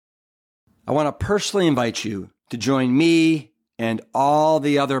I want to personally invite you to join me and all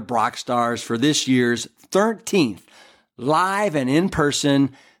the other Brock stars for this year's 13th live and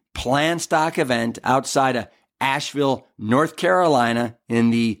in-person Plant Stock event outside of Asheville, North Carolina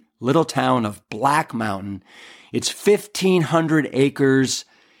in the little town of Black Mountain. It's 1,500 acres,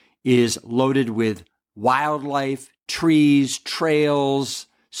 is loaded with wildlife, trees, trails,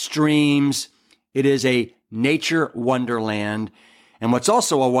 streams. It is a nature wonderland. And what's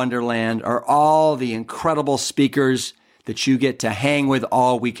also a wonderland are all the incredible speakers that you get to hang with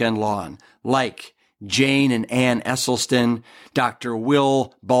all weekend long, like Jane and Ann Esselstyn, Dr.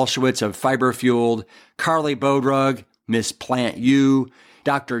 Will Bolshewitz of Fiber Fueled, Carly Bodrug, Miss Plant U,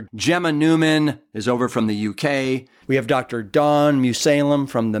 Dr. Gemma Newman is over from the UK. We have Dr. Dawn Musalem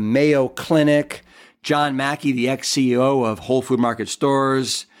from the Mayo Clinic, John Mackey, the ex-CEO of Whole Food Market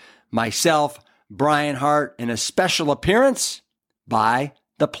Stores, myself, Brian Hart, and a special appearance by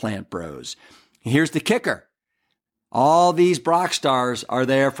the Plant Bros. Here's the kicker. All these Brock stars are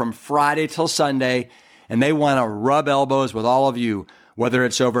there from Friday till Sunday, and they want to rub elbows with all of you, whether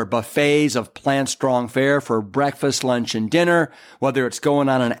it's over buffets of Plant Strong fare for breakfast, lunch, and dinner, whether it's going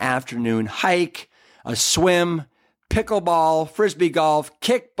on an afternoon hike, a swim, pickleball, frisbee golf,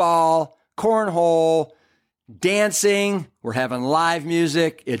 kickball, cornhole, dancing. We're having live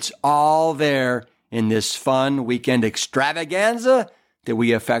music. It's all there in this fun weekend extravaganza that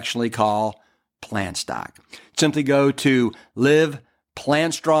we affectionately call Plant Stock. Simply go to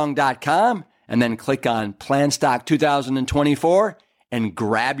liveplantstrong.com and then click on Plant Stock 2024 and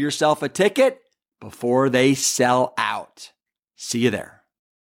grab yourself a ticket before they sell out. See you there.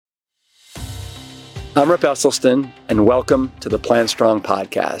 I'm Rip Esselstyn, and welcome to the Plant Strong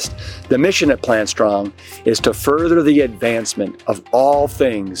podcast. The mission at Plant Strong is to further the advancement of all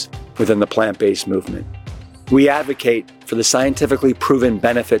things within the plant-based movement. We advocate for the scientifically proven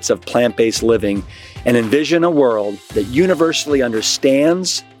benefits of plant-based living and envision a world that universally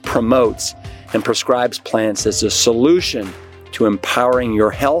understands, promotes, and prescribes plants as a solution to empowering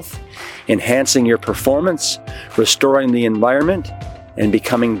your health, enhancing your performance, restoring the environment, and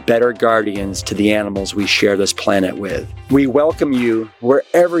becoming better guardians to the animals we share this planet with. We welcome you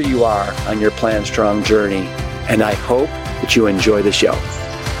wherever you are on your Plant Strong journey, and I hope that you enjoy the show.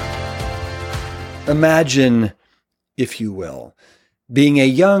 Imagine, if you will, being a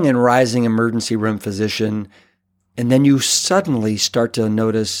young and rising emergency room physician, and then you suddenly start to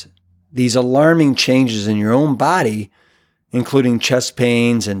notice these alarming changes in your own body, including chest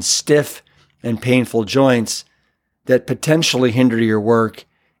pains and stiff and painful joints that potentially hinder your work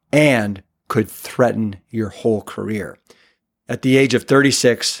and could threaten your whole career. At the age of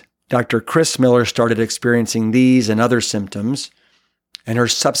 36, Dr. Chris Miller started experiencing these and other symptoms, and her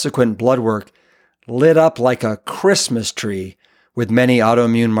subsequent blood work lit up like a Christmas tree with many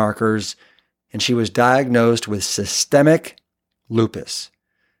autoimmune markers, and she was diagnosed with systemic lupus.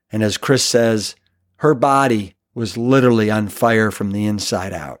 And as Chris says, her body was literally on fire from the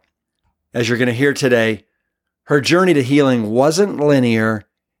inside out. As you're going to hear today, her journey to healing wasn't linear,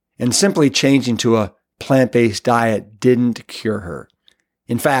 and simply changing to a plant-based diet didn't cure her.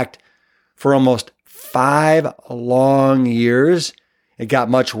 In fact, for almost 5 long years, it got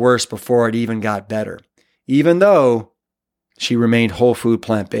much worse before it even got better, even though she remained whole food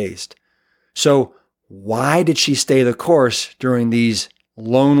plant-based. So why did she stay the course during these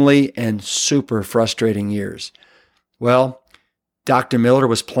lonely and super frustrating years? Well, Dr. Miller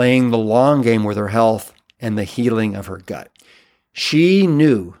was playing the long game with her health and the healing of her gut. She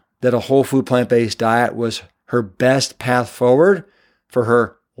knew that a whole food plant-based diet was her best path forward for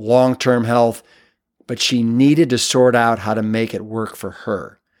her long-term health, but she needed to sort out how to make it work for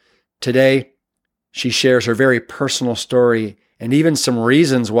her. Today, she shares her very personal story and even some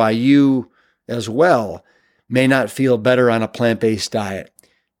reasons why you, as well, may not feel better on a plant-based diet.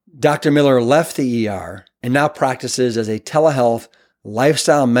 Dr. Miller left the ER and now practices as a telehealth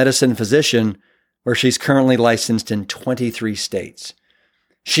lifestyle medicine physician, where she's currently licensed in 23 states.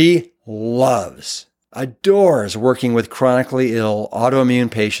 She loves, adores working with chronically ill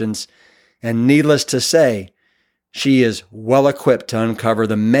autoimmune patients, and needless to say, she is well equipped to uncover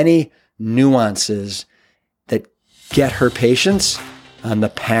the many nuances that get her patients on the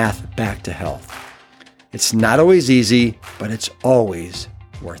path back to health. It's not always easy, but it's always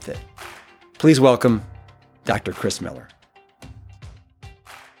worth it. Please welcome Dr. Chris Miller.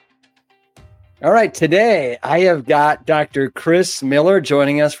 All right, today I have got Dr. Chris Miller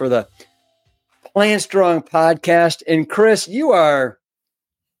joining us for the Plant Strong podcast. And Chris, you are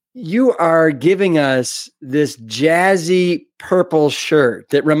giving us this jazzy purple shirt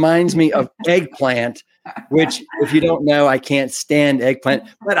that reminds me of eggplant which if you don't know, I can't stand eggplant,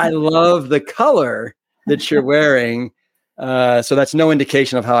 but I love the color that you're wearing. So that's no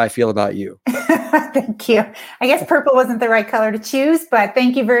indication of how I feel about you. Thank you. I guess purple wasn't the right color to choose, but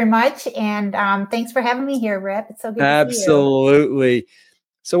thank you very much. And thanks for having me here, Rip. It's so good to see you. Absolutely.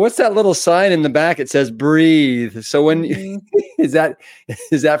 So what's that little sign in the back? It says breathe. So when is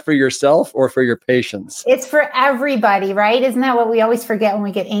that for yourself or for your patients? It's for everybody, right? Isn't that what we always forget when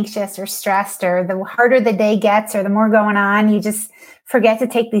we get anxious or stressed, or the harder the day gets or the more going on, you just forget to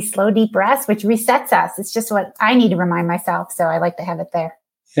take these slow, deep breaths, which resets us. It's just what I need to remind myself. So I like to have it there.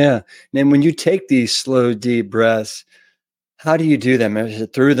 Yeah. And when you take these slow, deep breaths, how do you do them? Is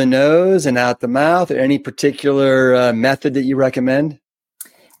it through the nose and out the mouth, or any particular method that you recommend?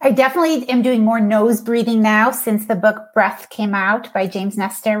 I definitely am doing more nose breathing now since the book Breath came out by James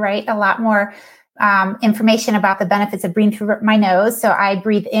Nestor, right? A lot more information about the benefits of breathing through my nose. So I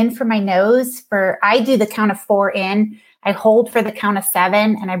breathe in from my nose I do the count of 4 in, I hold for the count of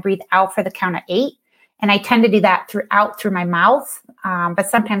 7, and I breathe out for the count of 8. And I tend to do that through my mouth, but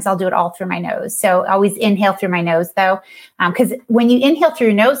sometimes I'll do it all through my nose. So always inhale through my nose, though, because when you inhale through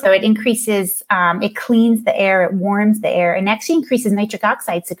your nose, though, it increases, it cleans the air, it warms the air, and actually increases nitric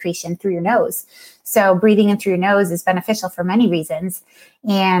oxide secretion through your nose. So breathing in through your nose is beneficial for many reasons,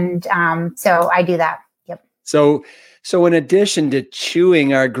 and so I do that. Yep. So in addition to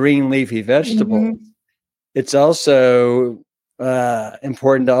chewing our green leafy vegetables, it's also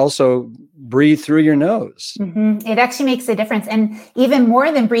important to also breathe through your nose. It actually makes a difference. And even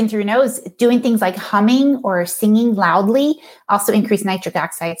more than breathing through your nose, doing things like humming or singing loudly also increase nitric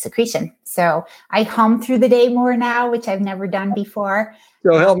oxide secretion. So I hum through the day more now, which I've never done before.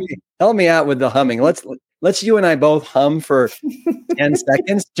 So help me out with the humming. Let's you and I both hum for 10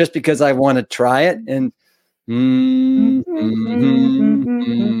 seconds just because I want to try it. And so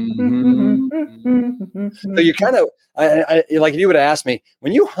you kind of, I like if you would have asked me,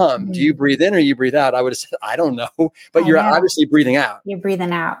 when you hum, do you breathe in or you breathe out? I would have said, I don't know, but you're obviously breathing out. You're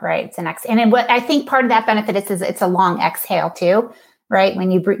breathing out, right? It's an exhale. And what I think part of that benefit is it's a long exhale too, right?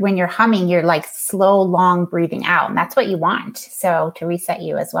 When you're humming, you're like slow, long breathing out, and that's what you want. So to reset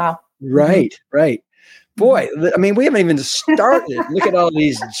you as well. Right, right. Boy, I mean, we haven't even started. Look at all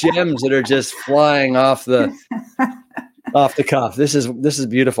these gems that are just flying off the cuff. This is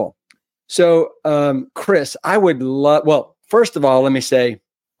beautiful. So, Chris, I would love, well, first of all, let me say,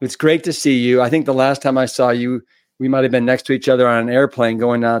 it's great to see you. I think the last time I saw you, we might've been next to each other on an airplane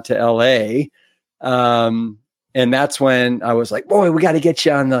going out to LA. And that's when I was like, boy, we got to get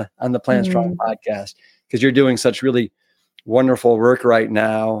you on the Plant Strong podcast, because you're doing such really wonderful work right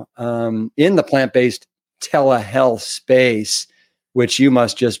now, in the plant-based telehealth space, which you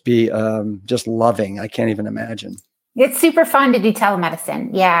must just be, just loving. I can't even imagine. It's super fun to do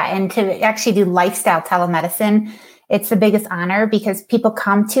telemedicine. Yeah. And to actually do lifestyle telemedicine, it's the biggest honor, because people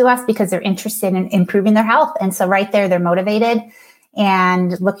come to us because they're interested in improving their health. And so right there, they're motivated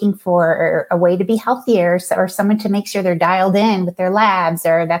and looking for a way to be healthier, or someone to make sure they're dialed in with their labs,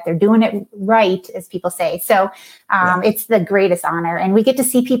 or that they're doing it right, as people say. So it's the greatest honor. And we get to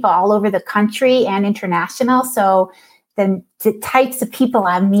see people all over the country and international. So the types of people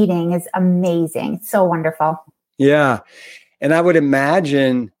I'm meeting is amazing. It's so wonderful. Yeah. And I would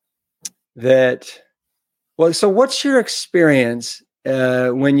imagine that, well, so what's your experience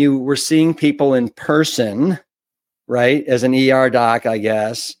when you were seeing people in person, right? As an ER doc, I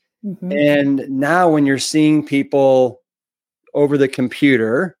guess. And now when you're seeing people over the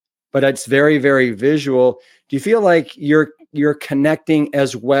computer, but it's very, very visual, do you feel like you're connecting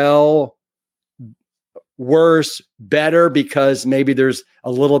as well, worse, better, because maybe there's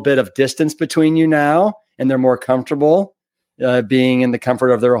a little bit of distance between you now and they're more comfortable being in the comfort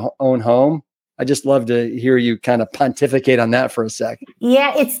of their own home? I just love to hear you kind of pontificate on that for a second.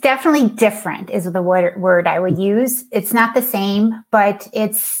 Yeah, it's definitely different is the word I would use. It's not the same, but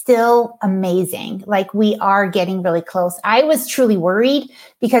it's still amazing. Like, we are getting really close. I was truly worried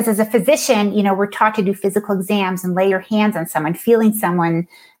because as a physician, we're taught to do physical exams and lay your hands on someone, feeling someone's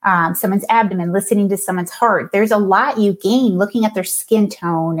abdomen, listening to someone's heart. There's a lot you gain looking at their skin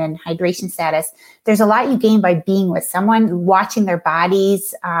tone and hydration status. There's a lot you gain by being with someone, watching their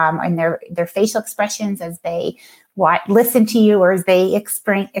bodies and their facial expressions as they listen to you, or as they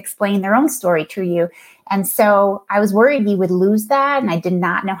explain their own story to you. And so I was worried we would lose that, and I did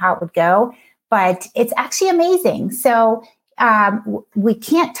not know how it would go, but it's actually amazing. So we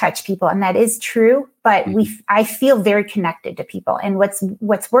can't touch people, and that is true, but I feel very connected to people. And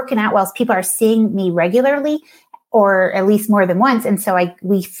what's working out well is people are seeing me regularly, or at least more than once. And so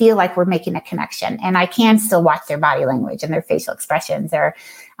we feel like we're making a connection, and I can still watch their body language and their facial expressions,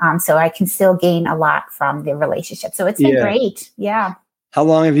 so I can still gain a lot from the relationship. So it's been great. Yeah. How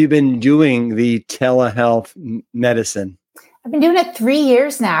long have you been doing the telehealth medicine? I've been doing it 3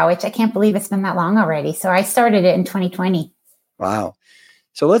 years now, which I can't believe it's been that long already. So I started it in 2020. Wow.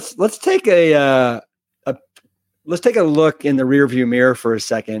 So let's take a look in the rearview mirror for a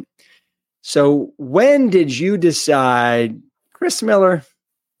second. So when did you decide, Chris Miller,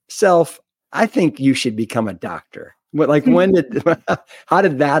 I think you should become a doctor? How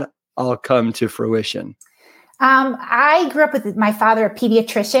did that all come to fruition? I grew up with my father, a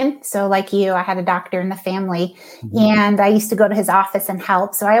pediatrician. So like you, I had a doctor in the family, and I used to go to his office and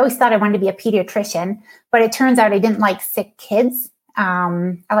help. So I always thought I wanted to be a pediatrician, but it turns out I didn't like sick kids.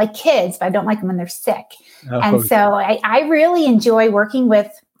 I like kids, but I don't like them when they're sick. And so I really enjoy working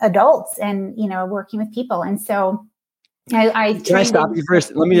with adults and, working with people. And so Can I stop you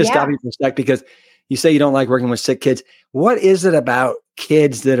first? Let me just stop you for a sec, because you say you don't like working with sick kids. What is it about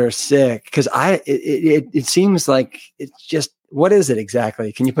kids that are sick? Because it seems like it's just, what is it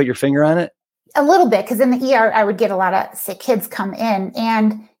exactly? Can you put your finger on it? A little bit, because in the ER, I would get a lot of sick kids come in,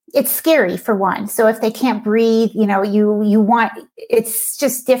 and it's scary for one. So if they can't breathe, it's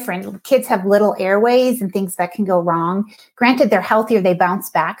just different. Kids have little airways and things that can go wrong. Granted, they're healthier, they bounce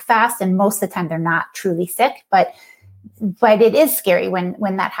back fast, and most of the time they're not truly sick, but it is scary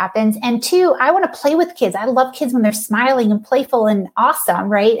when that happens. And two, I want to play with kids. I love kids when they're smiling and playful and awesome,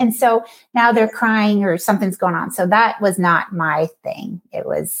 right? And so now they're crying or something's going on. So that was not my thing. It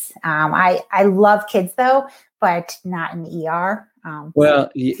was, I love kids though, but not in the ER.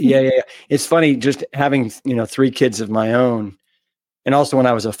 Yeah. It's funny just having, 3 kids of my own. And also when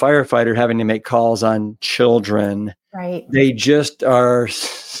I was a firefighter, having to make calls on children, right? They just are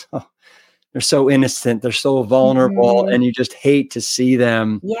they're so innocent. They're so vulnerable. And you just hate to see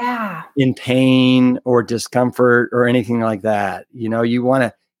them in pain or discomfort or anything like that. You want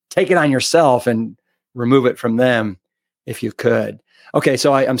to take it on yourself and remove it from them if you could. Okay.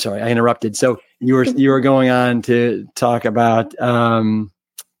 So I'm sorry, I interrupted. So you were going on to talk about, I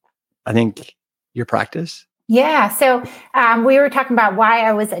think, your practice. Yeah. So we were talking about why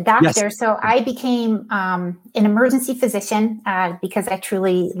I was a doctor. Yes. So I became an emergency physician because I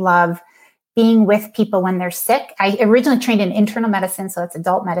truly love being with people when they're sick. I originally trained in internal medicine, so it's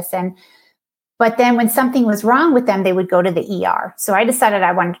adult medicine. But then when something was wrong with them, they would go to the ER. So I decided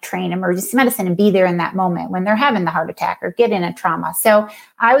I wanted to train emergency medicine and be there in that moment when they're having the heart attack or get in a trauma. So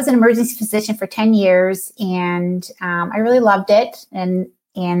I was an emergency physician for 10 years, and I really loved it. And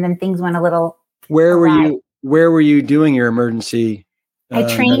then things went a little Where were you doing your emergency? I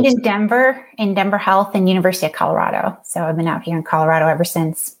trained in Denver Health and University of Colorado. So I've been out here in Colorado ever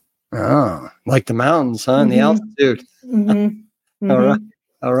since. Oh, like the mountains, huh? And the altitude.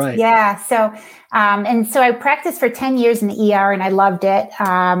 All right. Yeah. So, and so I practiced for 10 years in the ER, and I loved it.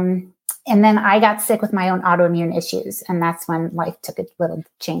 And then I got sick with my own autoimmune issues, and that's when life took a little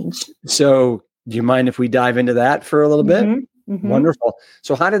change. So do you mind if we dive into that for a little bit? Wonderful.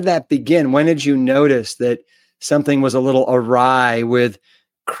 So how did that begin? When did you notice that something was a little awry with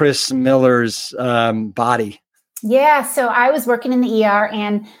Chris Miller's body? Yeah. So I was working in the ER,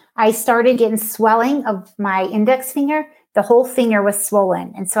 and I started getting swelling of my index finger. The whole finger was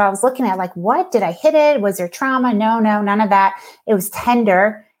swollen. And so I was looking at what? Did I hit it? Was there trauma? No, none of that. It was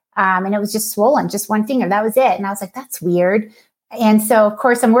tender. And it was just swollen, just one finger. That was it. And I was like, that's weird. And so, of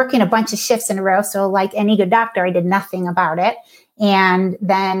course, I'm working a bunch of shifts in a row. So like any good doctor, I did nothing about it. And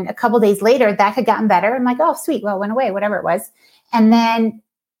then a couple of days later, that had gotten better. I'm like, oh, sweet. Well, it went away, whatever it was. And then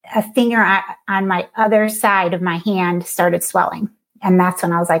a finger on my other side of my hand started swelling. And that's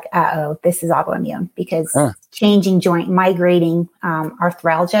when I was like, uh-oh, this is autoimmune, because changing joint, migrating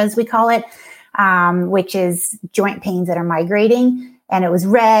arthralgia, as we call it, which is joint pains that are migrating. And it was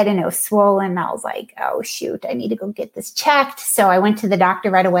red and it was swollen. And I was like, oh, shoot, I need to go get this checked. So I went to the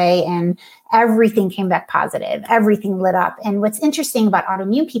doctor right away, and everything came back positive. Everything lit up. And what's interesting about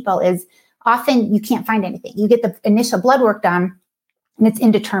autoimmune people is often you can't find anything. You get the initial blood work done, and it's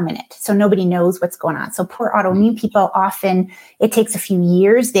indeterminate. So nobody knows what's going on. So poor autoimmune people, often it takes a few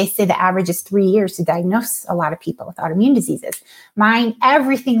years. They say the average is 3 years to diagnose a lot of people with autoimmune diseases. Mine,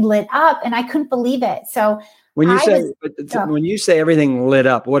 everything lit up, and I couldn't believe it. So when you say everything lit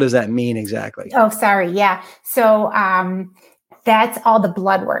up, what does that mean exactly? Oh, sorry. Yeah. So That's all the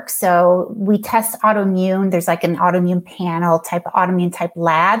blood work. So we test autoimmune. There's like an autoimmune panel type of autoimmune type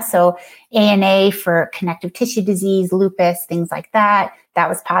lab. So ANA for connective tissue disease, lupus, things like that. That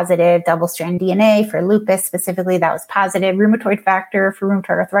was positive. Double strand DNA for lupus specifically, that was positive. Rheumatoid factor for rheumatoid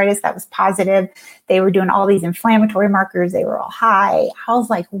arthritis, that was positive. They were doing all these inflammatory markers. They were all high. I was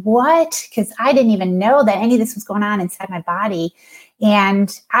like, what? Because I didn't even know that any of this was going on inside my body.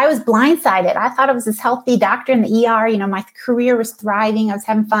 And I was blindsided. I thought I was this healthy doctor in the ER. You know, my career was thriving. I was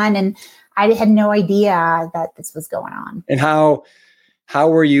having fun. And I had no idea that this was going on. And how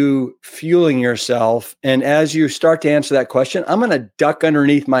were you fueling yourself? And as you start to answer that question, I'm going to duck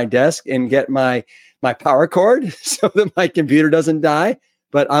underneath my desk and get my power cord so that my computer doesn't die.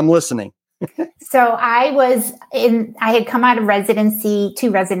 But I'm listening. So I had come out of residency,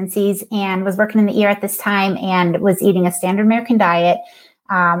 2 residencies, and was working in the ER at this time and was eating a standard American diet.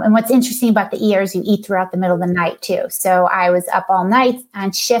 And what's interesting about the ER is you eat throughout the middle of the night too. So I was up all night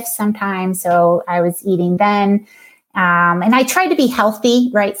on shifts sometimes. So I was eating then. And I tried to be healthy,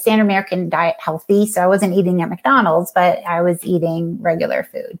 right? Standard American diet healthy. So I wasn't eating at McDonald's, but I was eating regular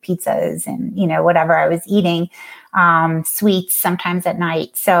food, pizzas and, whatever I was eating, sweets sometimes at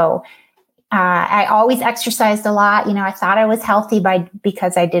night. So I always exercised a lot. I thought I was healthy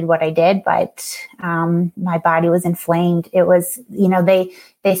because I did what I did, but my body was inflamed. It was,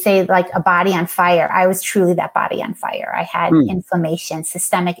 they say like a body on fire. I was truly that body on fire. I had inflammation,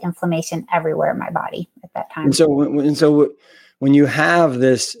 systemic inflammation everywhere in my body at that time. And so when you have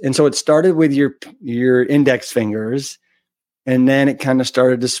this, and so it started with your index fingers, and then it kind of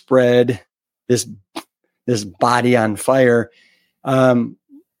started to spread this body on fire.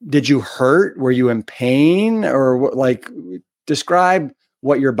 Did you hurt? Were you in pain? Or describe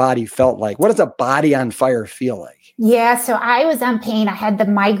what your body felt like. What does a body on fire feel like? Yeah, so I was on pain. I had the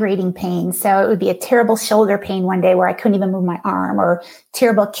migrating pain. So it would be a terrible shoulder pain one day where I couldn't even move my arm, or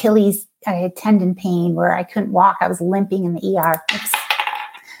terrible Achilles tendon pain where I couldn't walk. I was limping in the ER. Oops.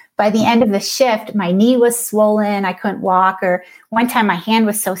 By the end of the shift, my knee was swollen. I couldn't walk. Or one time my hand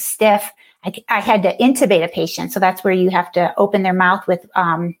was so stiff, I had to intubate a patient. So that's where you have to open their mouth with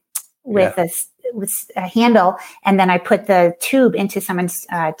a handle. And then I put the tube into someone's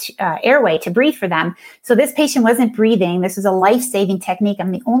airway to breathe for them. So this patient wasn't breathing. This was a life-saving technique.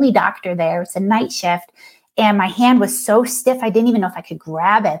 I'm the only doctor there. It's a night shift. And my hand was so stiff, I didn't even know if I could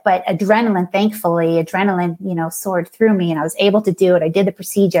grab it. But thankfully, soared through me and I was able to do it. I did the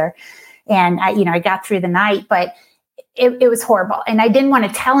procedure and I got through the night, but it was horrible. And I didn't want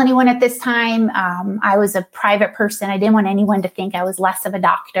to tell anyone at this time. I was a private person. I didn't want anyone to think I was less of a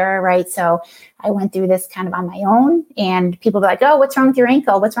doctor, right? So I went through this kind of on my own, and people were like, oh, what's wrong with your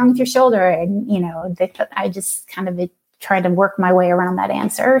ankle? What's wrong with your shoulder? And, I just kind of tried to work my way around that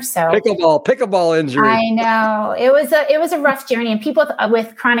answer. So pickleball injury. I know it was a rough journey, and people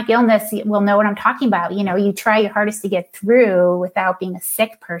with chronic illness will know what I'm talking about. You try your hardest to get through without being a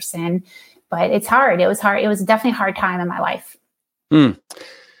sick person. But it's hard. It was hard. It was definitely a hard time in my life.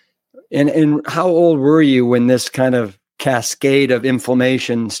 And how old were you when this kind of cascade of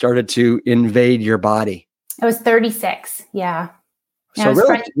inflammation started to invade your body? I was 36. Yeah. So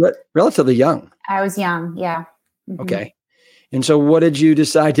relatively young. I was young. Yeah. Mm-hmm. Okay. And so what did you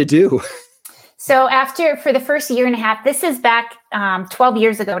decide to do? So for the first year and a half, this is back 12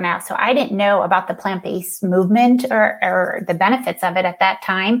 years ago now. So I didn't know about the plant-based movement or the benefits of it at that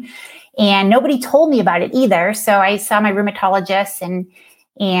time. And nobody told me about it either. So I saw my rheumatologist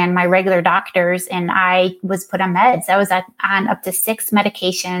and my regular doctors, and I was put on meds. I was on up to 6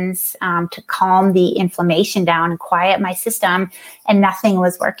 medications to calm the inflammation down and quiet my system, and nothing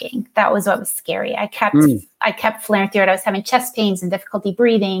was working. That was what was scary. I kept flaring through it. I was having chest pains and difficulty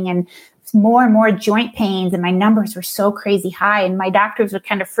breathing and more and more joint pains, and my numbers were so crazy high. And my doctors would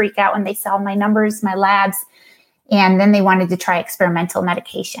kind of freak out when they saw my numbers, my labs. And then they wanted to try experimental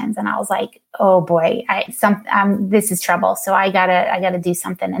medications. And I was like, oh boy, this is trouble. So I gotta do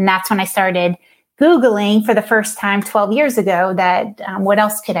something. And that's when I started Googling for the first time 12 years ago that what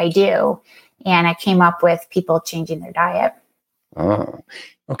else could I do? And I came up with people changing their diet. Oh,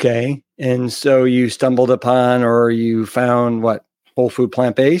 okay. And so you stumbled upon, or you found what, whole food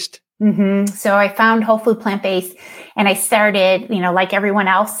plant-based? Mm-hmm. So I found whole food plant-based, and I started, like everyone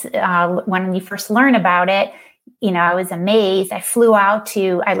else, when you first learn about it, I was amazed. I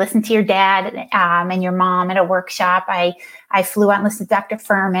listened to your dad and your mom at a workshop. I flew out and listened to Dr.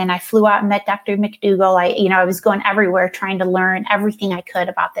 Furman. I flew out and met Dr. McDougall. I was going everywhere trying to learn everything I could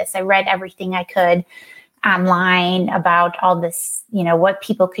about this. I read everything I could. online about all this, what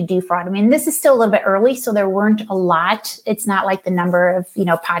people could do for autoimmune. This is still a little bit early, so there weren't a lot. It's not like the number of,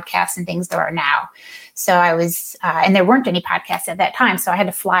 podcasts and things there are now. So I was, and there weren't any podcasts at that time. So I had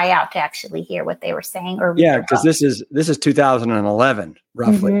to fly out to actually hear what they were saying. Because this is 2011,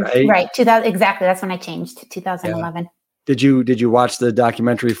 roughly, right? Right. 2000, exactly. That's when I changed to 2011. Yeah. Did you watch the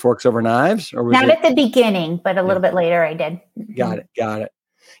documentary Forks Over Knives? Or was Not at the beginning, but a little bit later I did. Got it.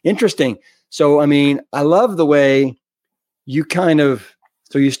 Interesting. So, I love the way you so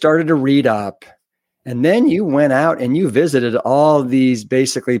you started to read up, and then you went out and you visited all these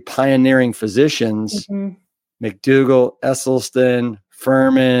basically pioneering physicians, McDougall, Esselstyn,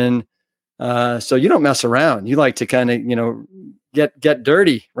 Furman. So you don't mess around. You like to kind of, get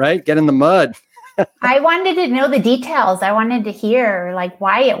dirty, right? Get in the mud. I wanted to know the details. I wanted to hear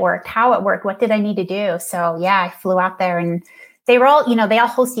why it worked, how it worked, what did I need to do? So yeah, I flew out there, and they were all, they all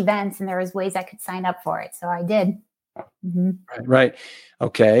host events, and there was ways I could sign up for it. So I did. Right.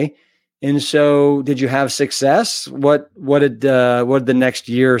 Okay. And so did you have success? What did the next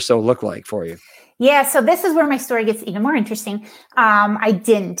year or so look like for you? Yeah. So this is where my story gets even more interesting. I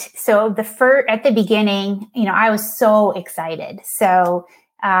didn't. So at the beginning, I was so excited. So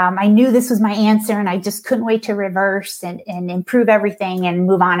I knew this was my answer, and I just couldn't wait to reverse and improve everything and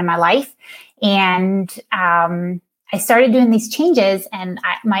move on in my life. And I started doing these changes, and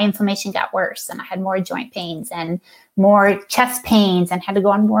my inflammation got worse, and I had more joint pains and more chest pains and had to go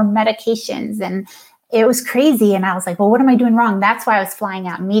on more medications, and it was crazy. And I was like, well, what am I doing wrong? That's why I was flying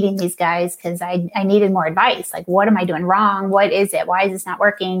out and meeting these guys, because I needed more advice. Like, what am I doing wrong? What is it? Why is this not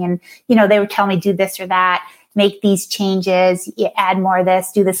working? And, they would tell me, do this or that, make these changes, add more of this,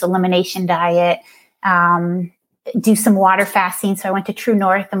 do this elimination diet, do some water fasting. So I went to True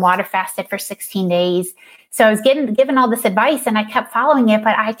North and water fasted for 16 days. So I was given all this advice, and I kept following it,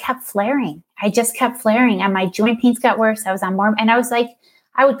 but I kept flaring. I just kept flaring, and my joint pains got worse. I was on more, and I was like,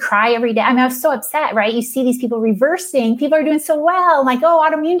 I would cry every day. I was so upset, right? You see these people reversing. People are doing so well. Like, oh,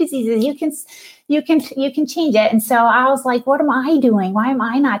 autoimmune diseases, you can change it. And so I was like, what am I doing? Why am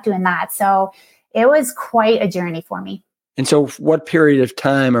I not doing that? So it was quite a journey for me. And so what period of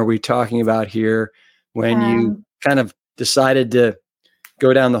time are we talking about here when you kind of decided to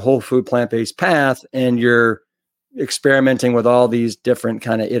go down the whole food plant-based path, and you're experimenting with all these different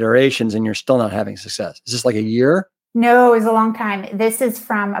kind of iterations, and you're still not having success? Is this like a year? No, it was a long time. This is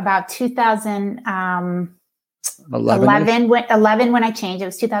from about 2011 when I changed. It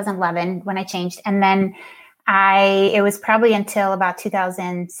was 2011 when I changed. And then it was probably until about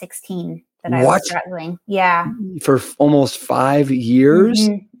 2016 that I was struggling. Yeah. For almost 5 years?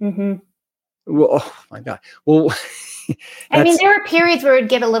 Well, oh my God. Well, there were periods where it would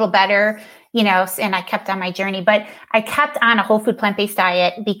get a little better, and I kept on my journey, but I kept on a whole food plant-based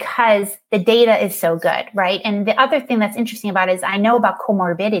diet because the data is so good, right? And the other thing that's interesting about it is I know about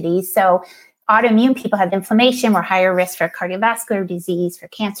comorbidities. So autoimmune people have inflammation. We're higher risk for cardiovascular disease, for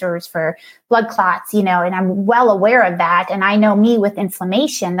cancers, for blood clots, and I'm well aware of that. And I know me with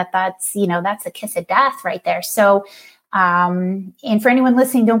inflammation, that's a kiss of death right there. So, and for anyone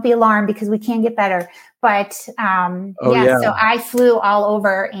listening, don't be alarmed, because we can get better. But so I flew all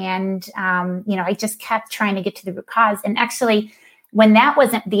over, and I just kept trying to get to the root cause. And actually, when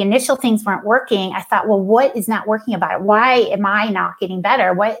the initial things weren't working, I thought, well, what is not working about it? Why am I not getting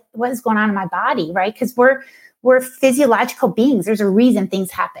better? What is going on in my body, right? Because we're physiological beings. There's a reason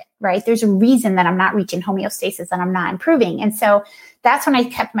things happen, right? There's a reason that I'm not reaching homeostasis and I'm not improving. And so that's when I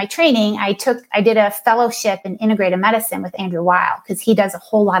kept my training. I did a fellowship in integrative medicine with Andrew Weil, because he does a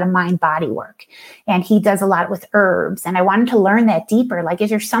whole lot of mind-body work, and he does a lot with herbs. And I wanted to learn that deeper. Like, is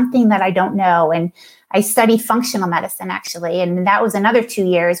there something that I don't know? And I studied functional medicine, actually. And that was another 2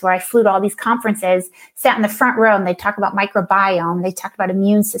 years where I flew to all these conferences, sat in the front row, and they talk about microbiome. They talk about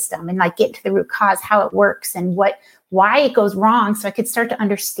immune system, and get to the root cause, how it works, and why it goes wrong, so I could start to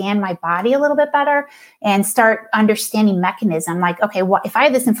understand my body a little bit better and start understanding mechanism. Like, okay, if I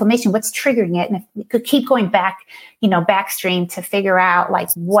have this inflammation, what's triggering it? And if we could keep going back, backstream to figure out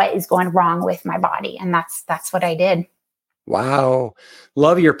what is going wrong with my body. And that's what I did. Wow.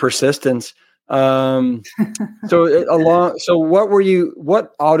 Love your persistence. So what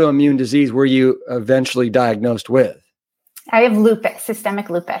autoimmune disease were you eventually diagnosed with? I have lupus, systemic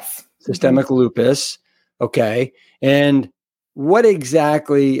lupus. Systemic lupus. Okay. And what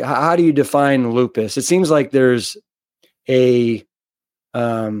exactly, how do you define lupus? It seems like there's a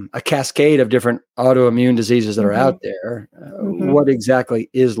cascade of different autoimmune diseases that are out there. What exactly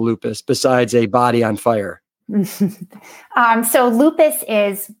is lupus besides a body on fire? So lupus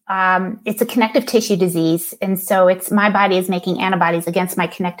is, it's a connective tissue disease. And so my body is making antibodies against my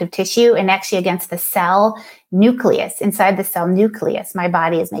connective tissue and actually against the cell nucleus. Inside the cell nucleus, my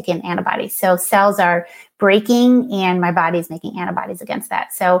body is making antibodies. So cells are breaking and my body is making antibodies against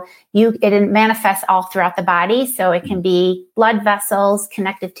that. So it manifests all throughout the body. So it can be blood vessels,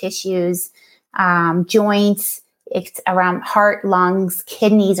 connective tissues, joints, it's around heart, lungs,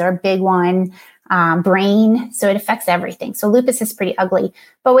 kidneys are a big one. Brain. So it affects everything. So lupus is pretty ugly.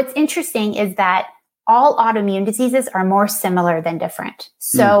 But what's interesting is that all autoimmune diseases are more similar than different.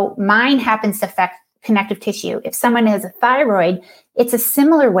 So mine happens to affect connective tissue. If someone has a thyroid, it's a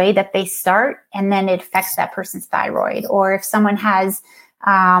similar way that they start and then it affects that person's thyroid. Or if someone has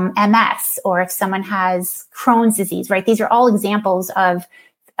MS or if someone has Crohn's disease, right? These are all examples of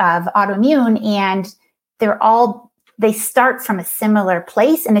autoimmune and they start from a similar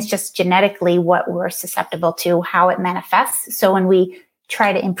place and it's just genetically what we're susceptible to, how it manifests. So when we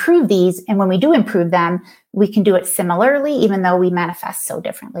try to improve these and when we do improve them, we can do it similarly, even though we manifest so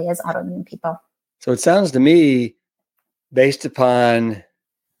differently as autoimmune people. So it sounds to me, based upon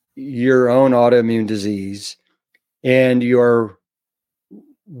your own autoimmune disease and your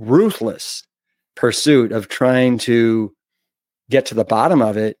ruthless pursuit of trying to get to the bottom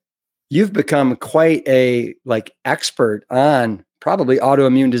of it, you've become quite a expert on probably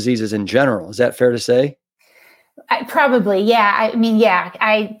autoimmune diseases in general. Is that fair to say? Probably, yeah.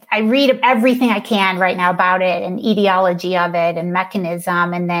 I read everything I can right now about it and etiology of it and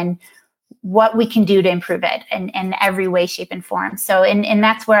mechanism, and then what we can do to improve it in every way, shape, and form. So, and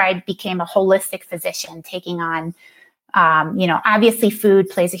that's where I became a holistic physician, taking on obviously food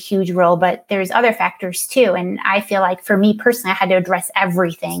plays a huge role, but there's other factors too. And I feel like for me personally, I had to address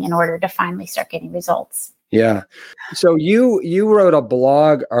everything in order to finally start getting results. Yeah. So you wrote a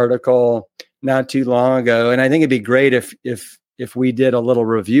blog article not too long ago, and I think it'd be great if we did a little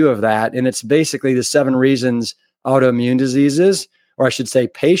review of that. And it's basically the 7 reasons autoimmune diseases, or I should say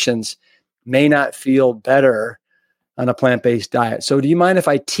patients, may not feel better on a plant-based diet. So do you mind if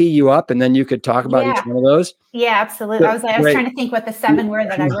I tee you up and then you could talk about each one of those? Yeah, absolutely. I was trying to think what the 7 were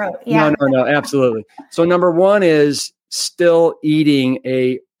that I wrote. Yeah. No, absolutely. So number 1 is still eating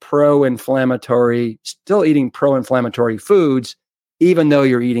pro-inflammatory foods, even though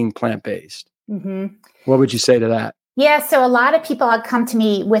you're eating plant-based. Mm-hmm. What would you say to that? Yeah, so a lot of people have come to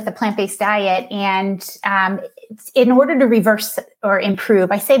me with a plant-based diet, and in order to reverse or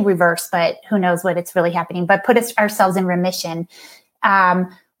improve, I say reverse, but who knows what it's really happening, but put ourselves in remission,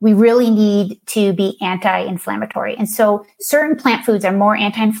 we really need to be anti-inflammatory. And so certain plant foods are more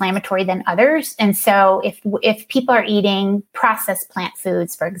anti-inflammatory than others. And so if people are eating processed plant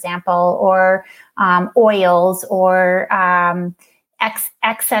foods, for example, or oils or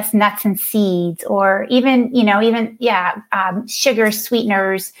excess nuts and seeds, or even sugars,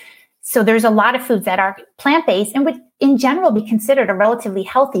 sweeteners. So there's a lot of foods that are plant-based and would in general be considered a relatively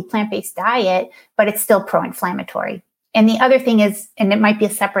healthy plant-based diet, but it's still pro-inflammatory. And the other thing is, and it might be a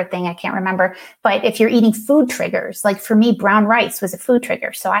separate thing, I can't remember, but if you're eating food triggers, like for me, brown rice was a food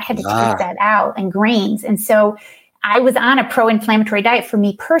trigger. So I had to take that out, and grains. And so I was on a pro-inflammatory diet for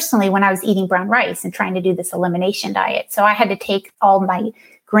me personally when I was eating brown rice and trying to do this elimination diet. So I had to take all my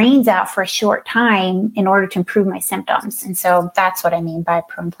grains out for a short time in order to improve my symptoms. And so that's what I mean by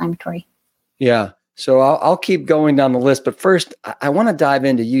pro-inflammatory. Yeah. So I'll keep going down the list, but first I want to dive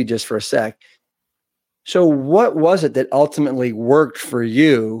into you just for a sec. So what was it that ultimately worked for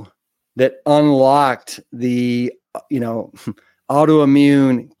you that unlocked the,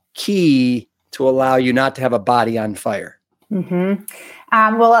 autoimmune key to allow you not to have a body on fire?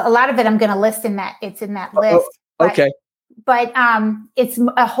 Mm-hmm. Well, a lot of it I'm going to list in that. It's in that list. Okay. But it's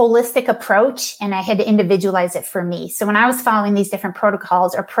a holistic approach, and I had to individualize it for me. So when I was following these different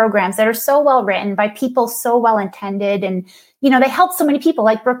protocols or programs that are so well written by people so well intended, and they help so many people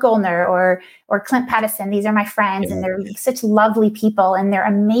like Brooke Goldner or Clint Pattison. These are my friends, and they're such lovely people, and they're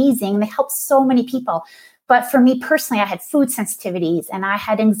amazing. They help so many people. But for me personally, I had food sensitivities, and I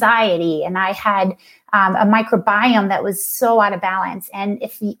had anxiety, and I had a microbiome that was so out of balance. And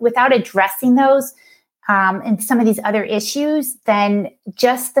without addressing those and some of these other issues, then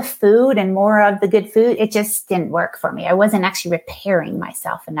just the food and more of the good food, it just didn't work for me. I wasn't actually repairing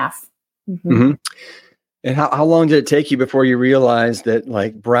myself enough. Mm-hmm. Mm-hmm. And how long did it take you before you realized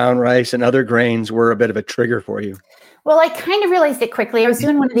that brown rice and other grains were a bit of a trigger for you? Well, I kind of realized it quickly. I was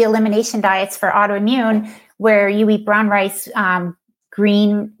doing one of the elimination diets for autoimmune where you eat brown rice,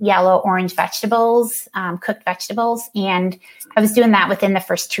 green, yellow, orange vegetables, cooked vegetables. And I was doing that within the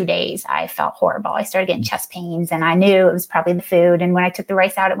first 2 days. I felt horrible. I started getting chest pains, and I knew it was probably the food. And when I took the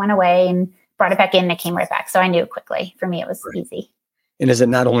rice out, it went away, and brought it back in and it came right back. So I knew quickly. For me, it was easy. And is it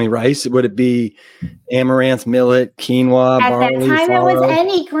not only rice? Would it be amaranth, millet, quinoa, At barley, that time, it was farro?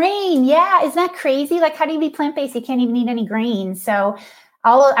 any grain. Yeah. Isn't that crazy? Like, how do you be plant-based? You can't even eat any grains. So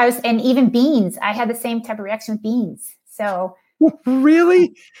and even beans. I had the same type of reaction with beans. So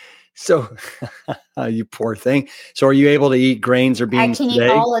Really? So, you poor thing. So, are you able to eat grains or beans I can today?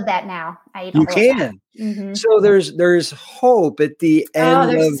 eat all of that now. I eat You all of that. can. So there's hope at the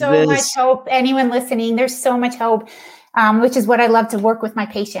end there's of so much this. hope. Anyone listening, there's so much hope, which is what I love to work with my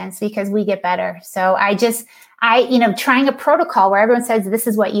patients because we get better. So trying a protocol where everyone says this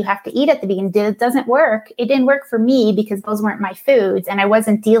is what you have to eat at the beginning, it doesn't work. It didn't work for me because those weren't my foods and I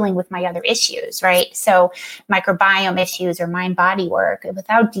wasn't dealing with my other issues, right? So microbiome issues or mind-body work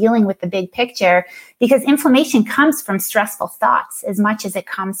without dealing with the big picture, because inflammation comes from stressful thoughts as much as it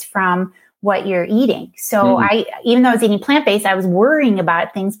comes from what you're eating. So even though I was eating plant-based, I was worrying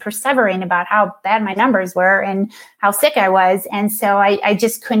about things, perseverating about how bad my numbers were and how sick I was. And so I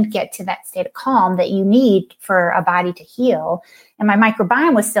just couldn't get to that state of calm that you need for a body to heal. And my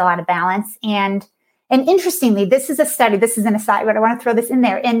microbiome was still out of balance. And interestingly, this is an aside, but I want to throw this in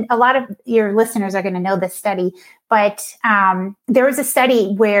there. And a lot of your listeners are going to know this study, but there was a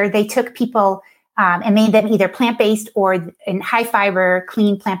study where they took people and made them either plant-based or in high fiber,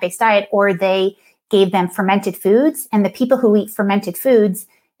 clean plant-based diet, or they gave them fermented foods. And the people who eat fermented foods,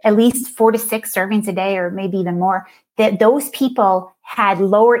 at least 4 to 6 servings a day, or maybe even more, that those people had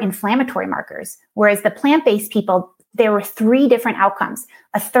lower inflammatory markers. Whereas the plant-based people, there were 3 different outcomes.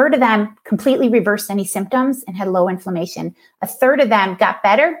 A third of them completely reversed any symptoms and had low inflammation. A third of them got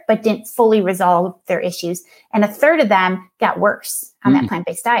better, but didn't fully resolve their issues. And a third of them got worse on that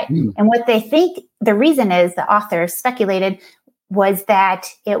plant-based diet. And what they think the reason is, the authors speculated, was that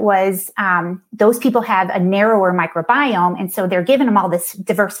it was those people have a narrower microbiome. And so they're giving them all this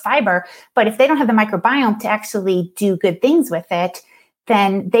diverse fiber. But if they don't have the microbiome to actually do good things with it,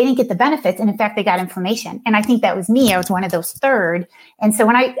 then they didn't get the benefits. And in fact, they got inflammation. And I think that was me. I was one of those third. And so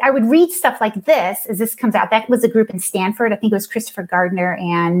when I would read stuff like this, as this comes out, that was a group in Stanford. I think it was Christopher Gardner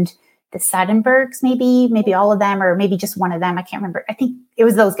and the Suddenbergs, maybe all of them, or maybe just one of them. I can't remember. I think it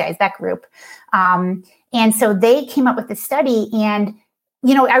was those guys, that group. And so they came up with this study, and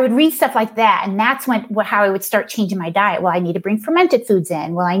I would read stuff like that. And that's how I would start changing my diet. Well, I need to bring fermented foods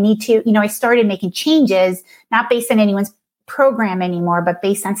in. Well, I need to, I started making changes, not based on anyone's program anymore, but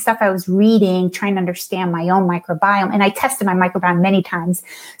based on stuff I was reading, trying to understand my own microbiome. And I tested my microbiome many times.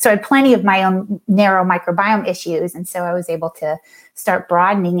 So I had plenty of my own narrow microbiome issues. And so I was able to start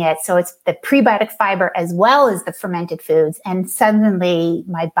broadening it. So it's the prebiotic fiber as well as the fermented foods. And suddenly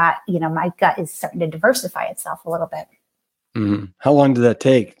my gut is starting to diversify itself a little bit. Mm-hmm. How long did that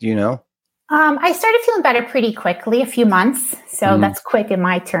take? Do you know? I started feeling better pretty quickly, a few months. So that's quick in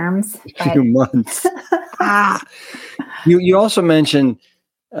my terms. A few months. You also mentioned,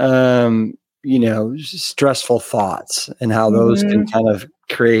 stressful thoughts and how those can kind of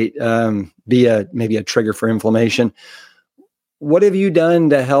create, maybe a trigger for inflammation. What have you done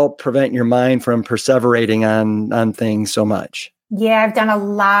to help prevent your mind from perseverating on things so much? Yeah, I've done a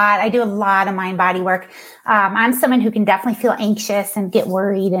lot. I do a lot of mind body work. I'm someone who can definitely feel anxious and get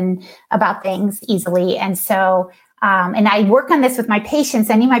worried and about things easily. And so, and I work on this with my patients.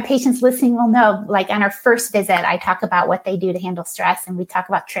 Any of my patients listening will know, like on our first visit, I talk about what they do to handle stress, and we talk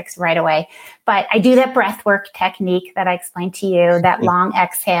about tricks right away. But I do that breath work technique that I explained to you, that long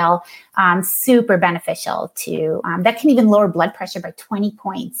exhale, super beneficial that can even lower blood pressure by 20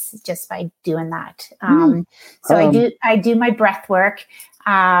 points just by doing that. I do my breath work.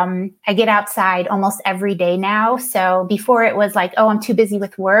 I get outside almost every day now. So before it was like, oh, I'm too busy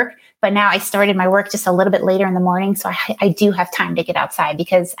with work. But now I started my work just a little bit later in the morning. So I do have time to get outside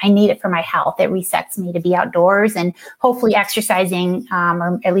because I need it for my health. It resets me to be outdoors and hopefully exercising,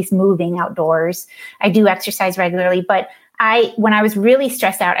 or at least moving outdoors. I do exercise regularly, but when I was really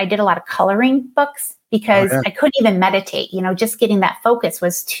stressed out, I did a lot of coloring books because I couldn't even meditate. Just getting that focus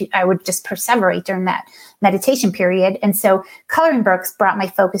I would just perseverate during that meditation period. And so coloring books brought my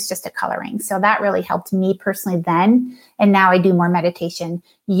focus just to coloring. So that really helped me personally then. And now I do more meditation.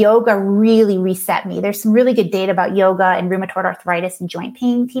 Yoga really reset me. There's some really good data about yoga and rheumatoid arthritis and joint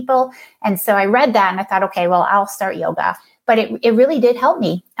pain people. And so I read that and I thought, okay, well, I'll start yoga. But it really did help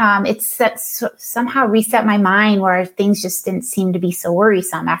me. It somehow reset my mind where things just didn't seem to be so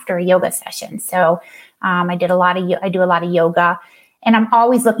worrisome after a yoga session. So I do a lot of yoga. And I'm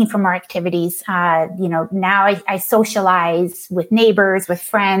always looking for more activities. Now I socialize with neighbors, with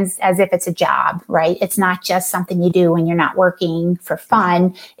friends, as if it's a job, right? It's not just something you do when you're not working for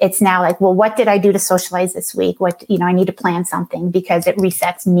fun. It's now like, well, what did I do to socialize this week? I need to plan something because it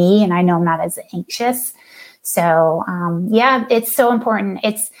resets me and I know I'm not as anxious. So, it's so important.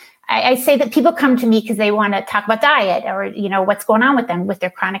 I say that people come to me because they want to talk about diet or, what's going on with them with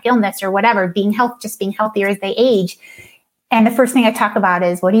their chronic illness or whatever, being healthier as they age. And the first thing I talk about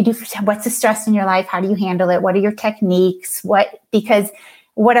is, what do you do what's the stress in your life? How do you handle it? What are your techniques? Because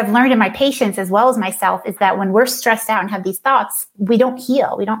what I've learned in my patients as well as myself is that when we're stressed out and have these thoughts, we don't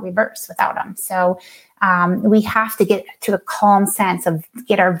heal, we don't reverse without them. So we have to get to a calm sense of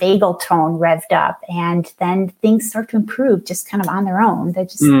get our vagal tone revved up, and then things start to improve just kind of on their own.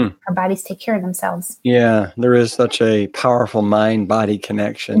 Our bodies take care of themselves. Yeah, there is such a powerful mind-body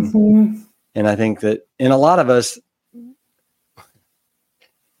connection. Mm-hmm. And I think that in a lot of us,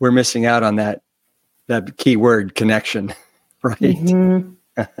 we're missing out on that key word, connection, right? Mm-hmm.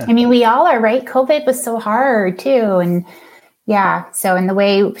 I mean, we all are, right? COVID was so hard too. And yeah, so in the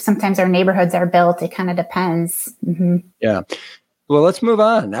way sometimes our neighborhoods are built, it kind of depends. Mm-hmm. Yeah. Well, let's move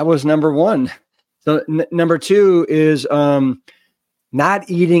on. That was number one. So number two is not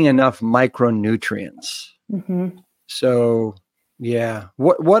eating enough micronutrients. Mm-hmm. So yeah,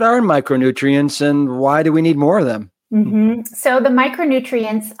 what are micronutrients and why do we need more of them? Mm-hmm. So the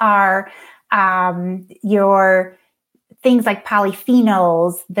micronutrients are your things like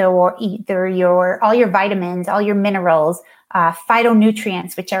polyphenols, all your vitamins, all your minerals,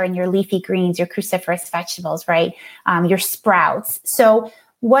 phytonutrients, which are in your leafy greens, your cruciferous vegetables, right? Your sprouts. So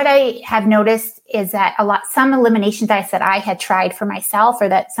what I have noticed is that some elimination diets that I had tried for myself, or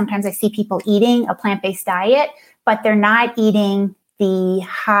that sometimes I see people eating a plant-based diet, but they're not eating the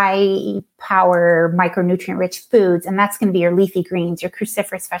high power micronutrient rich foods. And that's going to be your leafy greens, your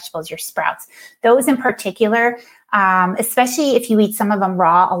cruciferous vegetables, your sprouts. Those in particular, especially if you eat some of them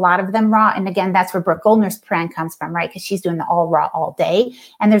raw, a lot of them raw. And again, that's where Brooke Goldner's brand comes from, right? Because she's doing the all raw all day.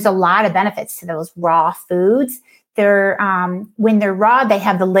 And there's a lot of benefits to those raw foods. They're when they're raw, they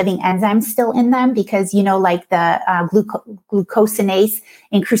have the living enzymes still in them because, like the glucosinase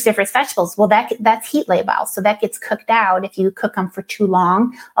in cruciferous vegetables. Well, that's heat labile. So that gets cooked out if you cook them for too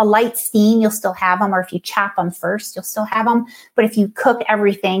long. A light steam, you'll still have them, or if you chop them first, you'll still have them. But if you cook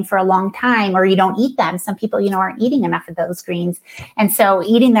everything for a long time or you don't eat them, some people, aren't eating enough of those greens. And so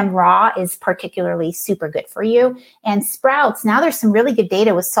eating them raw is particularly super good for you. And sprouts, now there's some really good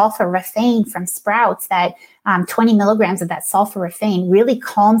data with sulforaphane from sprouts that 20 milligrams of that sulforaphane really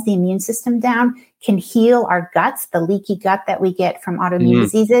calms the immune system down, can heal our guts, the leaky gut that we get from autoimmune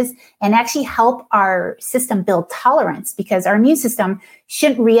diseases, and actually help our system build tolerance, because our immune system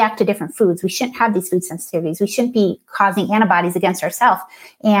shouldn't react to different foods. We shouldn't have these food sensitivities. We shouldn't be causing antibodies against ourselves.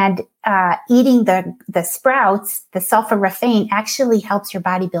 And eating the sprouts, the sulforaphane actually helps your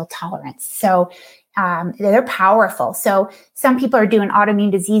body build tolerance. So they're powerful. So some people are doing are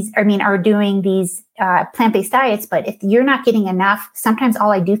doing these plant-based diets, but if you're not getting enough, sometimes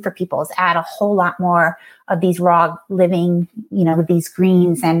all I do for people is add a whole lot more of these raw living, these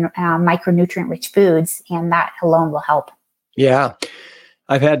greens and micronutrient rich foods, and that alone will help. Yeah.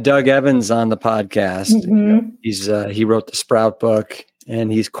 I've had Doug Evans on the podcast. Mm-hmm. He wrote the Sprout book,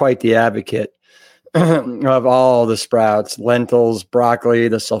 and he's quite the advocate of all the sprouts, lentils, broccoli,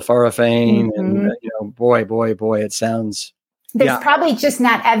 the sulforaphane, and boy, it sounds. There's probably just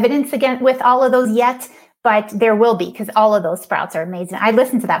not evidence again with all of those yet, but there will be, because all of those sprouts are amazing. I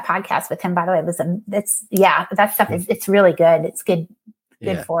listened to that podcast with him, by the way. That stuff it's really good. It's good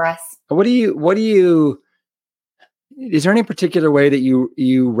for us. What do you? Is there any particular way that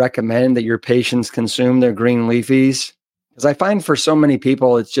you recommend that your patients consume their green leafies? Because I find for so many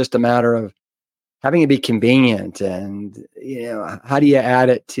people, it's just a matter of having it be convenient, and how do you add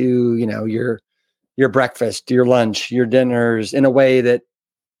it to your breakfast, your lunch, your dinners in a way that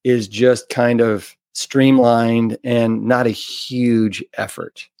is just kind of streamlined and not a huge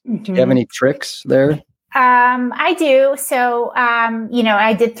effort. Mm-hmm. Do you have any tricks there? I do. So,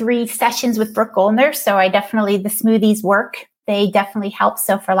 I did 3 sessions with Brooke Goldner. So the smoothies work. They definitely help.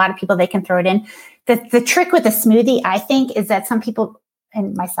 So for a lot of people, they can throw it in. The trick with a smoothie, I think, is that some people,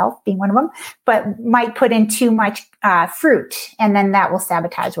 and myself being one of them, but might put in too much fruit, and then that will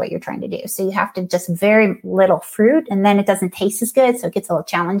sabotage what you're trying to do. So you have to just very little fruit, and then it doesn't taste as good. So it gets a little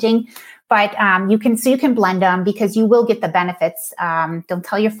challenging, but you can blend them, because you will get the benefits. Don't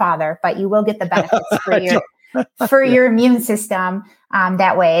tell your father, but you will get the benefits for your for your immune system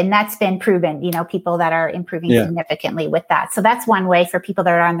that way. And that's been proven, people that are improving significantly with that. So that's one way for people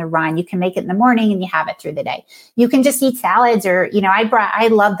that are on the run. You can make it in the morning and you have it through the day. You can just eat salads or, I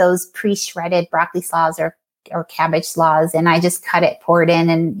love those pre-shredded broccoli slaws or cabbage slaws. And I just cut it, pour it in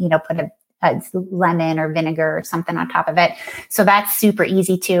and, put a lemon or vinegar or something on top of it. So that's super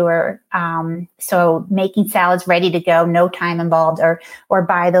easy too. Or so making salads ready to go, no time involved, or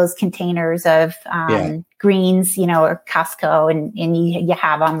buy those containers of greens, or Costco, and you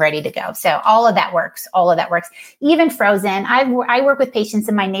have them ready to go. So all of that works. Even frozen. I work with patients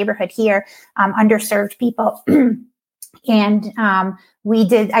in my neighborhood here, underserved people. And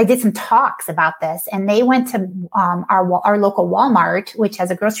I did some talks about this, and they went to our local Walmart, which has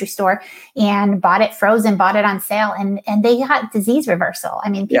a grocery store, and bought it frozen, bought it on sale, and they got disease reversal. I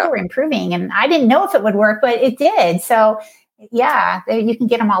mean, people were improving, and I didn't know if it would work, but it did. So you can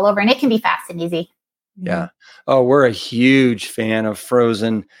get them all over, and it can be fast and easy. Yeah. Oh, we're a huge fan of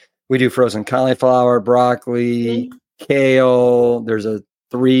frozen. We do frozen cauliflower, broccoli, kale. There's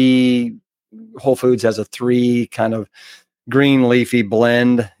Whole Foods has a 3 kind of green leafy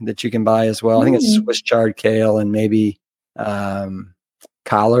blend that you can buy as well. I think it's Swiss chard kale and maybe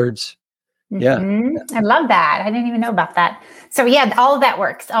collards. Yeah. I love that. I didn't even know about that. So all of that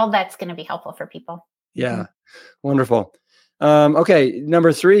works. All that's going to be helpful for people. Yeah. Wonderful. Okay.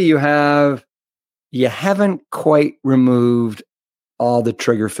 Number 3, you haven't quite removed all the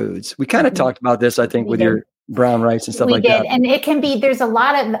trigger foods. We kind of talked about this, I think, with your brown rice and stuff like that. And it can be, there's a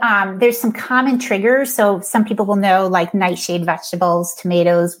lot of, there's some common triggers. So some people will know, like nightshade vegetables,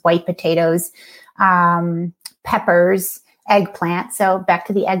 tomatoes, white potatoes, peppers, eggplant. So back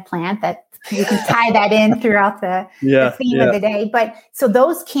to the eggplant, that you can tie that in throughout the theme of the day. But so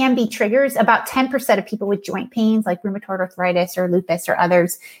those can be triggers. About 10% of people with joint pains, like rheumatoid arthritis or lupus or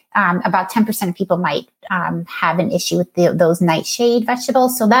others, about 10% of people might have an issue with those nightshade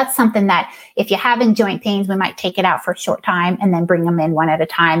vegetables. So that's something that if you're having joint pains, we might take it out for a short time and then bring them in one at a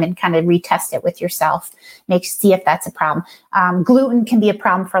time and kind of retest it with yourself. See if that's a problem. Gluten can be a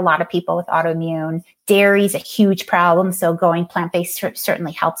problem for a lot of people with autoimmune. Dairy is a huge problem. So going plant-based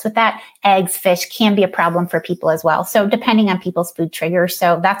certainly helps with that. Eggs, fish can be a problem for people as well. So depending on people's food triggers.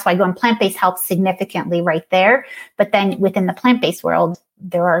 So that's why going plant-based helps significantly right there. But then within the plant-based world,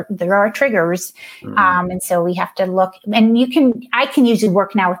 there are triggers. And so we have to look, and I can usually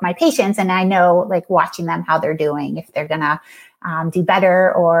work now with my patients, and I know, like, watching them, how they're doing, if they're going to do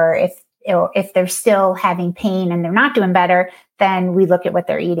better, or if they're still having pain and they're not doing better, then we look at what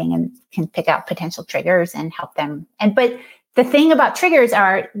they're eating and can pick out potential triggers and help them. But the thing about triggers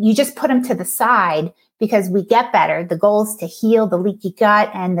are, you just put them to the side because we get better. The goal is to heal the leaky gut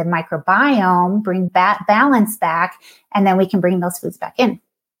and the microbiome, bring balance back, and then we can bring those foods back in.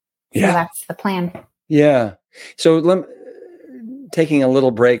 So that's the plan. Yeah. So taking a little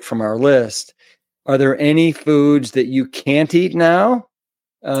break from our list, are there any foods that you can't eat now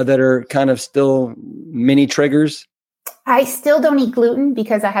that are kind of still mini triggers? I still don't eat gluten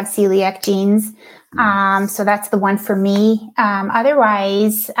because I have celiac genes. So that's the one for me.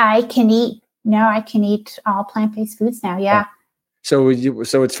 Otherwise, I can eat all plant-based foods now. Yeah. So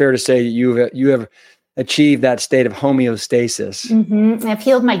it's fair to say you have achieved that state of homeostasis. Mm-hmm. I've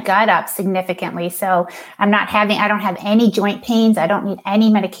healed my gut up significantly. So I don't have any joint pains. I don't need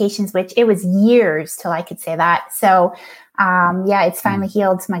any medications, which it was years till I could say that. So it's finally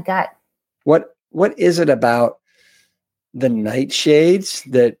healed my gut. What is it about the nightshades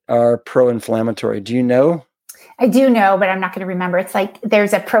that are pro-inflammatory? Do you know? I do know, but I'm not going to remember. It's like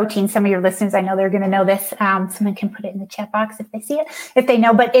there's a protein. Some of your listeners, I know they're going to know this. Someone can put it in the chat box if they see it, if they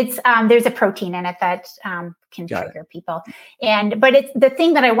know. But it's there's a protein in it that can trigger people. But it's the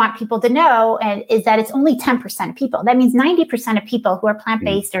thing that I want people to know is that it's only 10% of people. That means 90% of people who are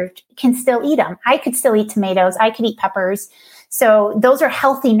plant-based can still eat them. I could still eat tomatoes. I could eat peppers. So those are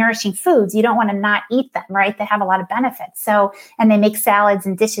healthy, nourishing foods. You don't want to not eat them, right? They have a lot of benefits. So, and they make salads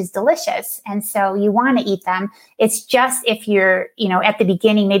and dishes delicious. And so you want to eat them. It's just if you're, at the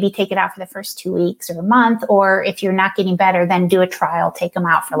beginning, maybe take it out for the first 2 weeks or a month, or if you're not getting better, then do a trial, take them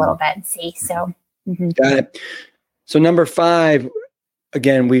out for a little bit and see. So. Got it. So number 5,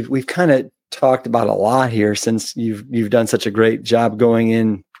 again, we've kind of talked about a lot here since you've done such a great job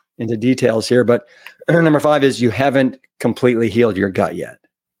going into details here, but number 5 is you haven't completely healed your gut yet.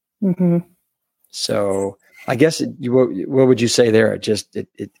 Mm-hmm. So I guess what would you say there?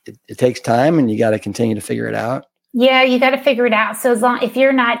 It takes time, and you got to continue to figure it out. Yeah, you got to figure it out. So if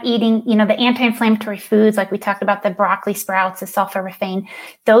you're not eating, the anti-inflammatory foods, like we talked about, the broccoli sprouts, the sulforaphane,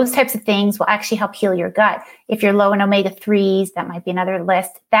 those types of things will actually help heal your gut. If you're low in omega-3s, that might be another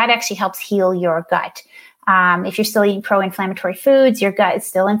list. That actually helps heal your gut. If you're still eating pro-inflammatory foods, your gut is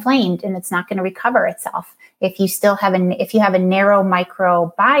still inflamed and it's not going to recover itself. If you have a narrow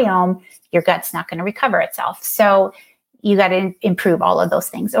microbiome, your gut's not going to recover itself. So you got to improve all of those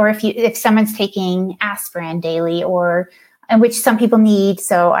things. Or if someone's taking aspirin daily, and which some people need,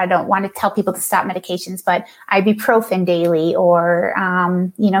 so I don't want to tell people to stop medications, but ibuprofen daily, or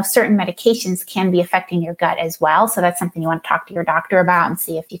certain medications can be affecting your gut as well. So that's something you want to talk to your doctor about and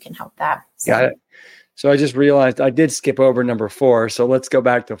see if you can help that. So. Got it. So I just realized I did skip over number 4. So let's go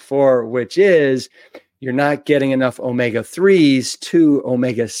back to 4, which is you're not getting enough omega-3s to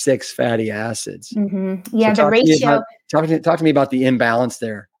omega-6 fatty acids. Mm-hmm. Yeah, so the ratio. Talk to me about the imbalance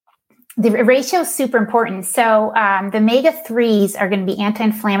there. The ratio is super important. So the omega-3s are going to be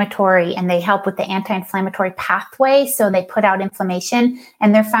anti-inflammatory, and they help with the anti-inflammatory pathway. So they put out inflammation,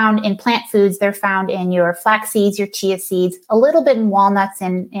 and they're found in plant foods. They're found in your flax seeds, your chia seeds, a little bit in walnuts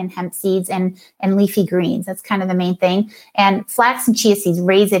and hemp seeds and leafy greens. That's kind of the main thing. And flax and chia seeds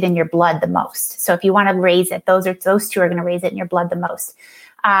raise it in your blood the most. So if you want to raise it, those two are going to raise it in your blood the most.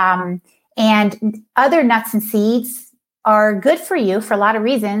 And other nuts and seeds are good for you for a lot of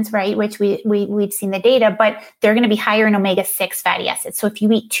reasons, right? Which we've seen the data, but they're going to be higher in omega-6 fatty acids. So if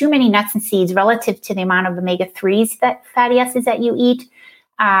you eat too many nuts and seeds relative to the amount of omega-3s that fatty acids that you eat,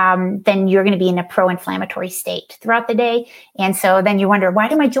 then you're going to be in a pro-inflammatory state throughout the day. And so then you wonder, why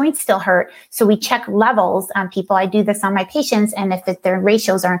do my joints still hurt? So we check levels on people. I do this on my patients. And if their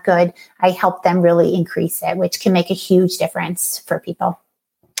ratios aren't good, I help them really increase it, which can make a huge difference for people.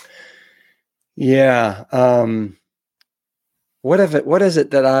 Yeah. What is it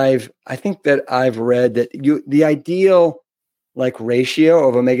that I think that I've read that the ideal like ratio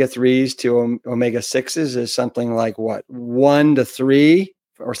of omega-3s to omega-6s is something like 1 to 3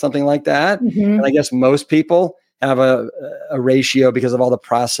 or something like that. Mm-hmm. And I guess most people have a ratio because of all the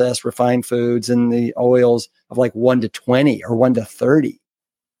processed refined foods and the oils of like 1 to 20 or 1 to 30.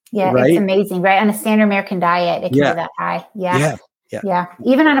 Yeah, right? It's amazing, right? On a standard American diet, it can be that high. Yeah.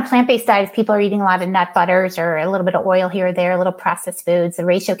 Even on a plant-based diet, if people are eating a lot of nut butters or a little bit of oil here or there, a little processed foods, the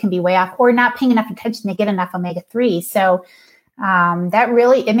ratio can be way off, or not paying enough attention to get enough omega-3. So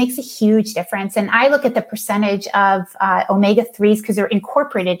it makes a huge difference. And I look at the percentage of omega-3s because they're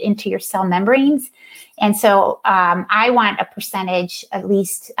incorporated into your cell membranes. And so I want a percentage, at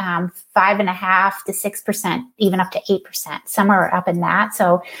least 5.5% to 6%, even up to 8%, somewhere up in that.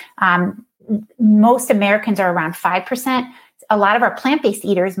 So most Americans are around 5%. A lot of our plant-based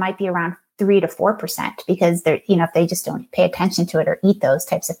eaters might be around 3 to 4% because they're, if they just don't pay attention to it or eat those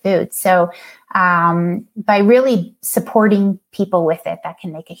types of foods. So by really supporting people with it, that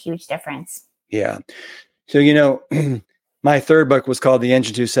can make a huge difference. Yeah. So, my third book was called The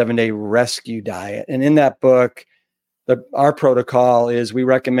Engine 2 7-Day Rescue Diet. And in that book, our protocol is we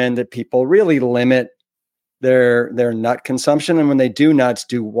recommend that people really limit their nut consumption. And when they do nuts,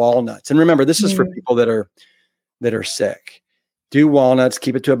 do walnuts. And remember, this is for people that are sick. Do walnuts,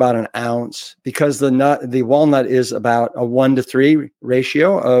 keep it to about an ounce, because the walnut is about a 1 to 3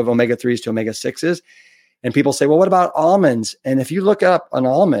 ratio of omega-3s to omega-6s. And people say, well, what about almonds? And if you look up an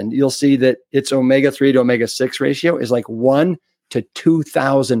almond, you'll see that its omega-3 to omega-6 ratio is like 1 to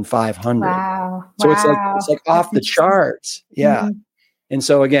 2,500. Wow. So it's like off the charts. Yeah. Mm-hmm. And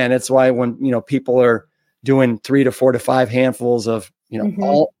so again, it's why when, people are doing 3 to 4 to 5 handfuls of,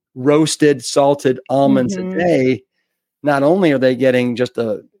 all roasted, salted almonds a day, not only are they getting just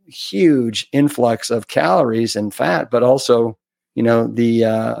a huge influx of calories and fat, but also,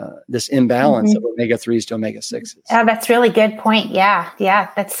 this imbalance of omega-3s to omega-6s. Oh, that's really good point. Yeah,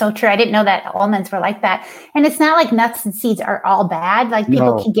 that's so true. I didn't know that almonds were like that. And it's not like nuts and seeds are all bad. Like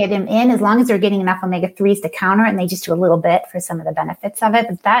people can get them in as long as they're getting enough omega-3s to counter it, and they just do a little bit for some of the benefits of it.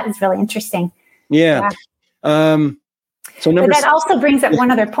 But that is really interesting. Yeah. But that also brings up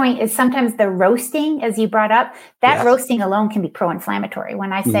one other point is sometimes the roasting, as you brought up, that roasting alone can be pro-inflammatory.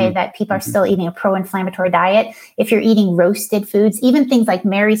 When I say that people are still eating a pro-inflammatory diet, if you're eating roasted foods, even things like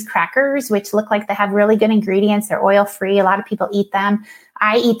Mary's crackers, which look like they have really good ingredients, they're oil-free. A lot of people eat them.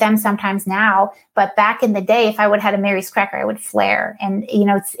 I eat them sometimes now, but back in the day, if I would have had a Mary's cracker, I would flare. And,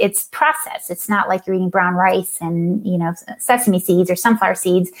 it's processed. It's not like you're eating brown rice and, sesame seeds or sunflower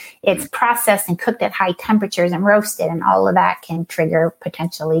seeds. It's processed and cooked at high temperatures and roasted. And all of that can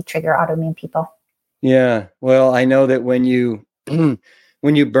potentially trigger autoimmune people. Yeah. Well, I know that when you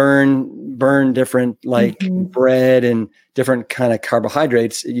burn different like bread and different kind of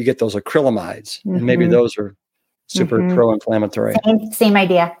carbohydrates, you get those acrylamides. And maybe those are super pro-inflammatory. Same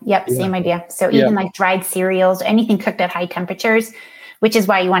idea. Yep. Yeah. Same idea. So even like dried cereals, anything cooked at high temperatures, which is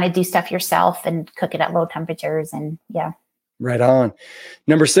why you want to do stuff yourself and cook it at low temperatures. And Right on.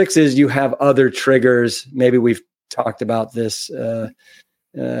 Number 6 is you have other triggers. Maybe we've talked about this,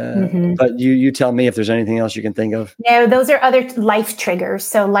 but you tell me if there's anything else you can think of. No, those are other life triggers.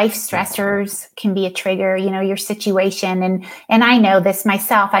 So life stressors can be a trigger, your situation. And I know this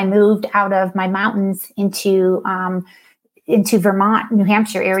myself. I moved out of my mountains into Vermont, New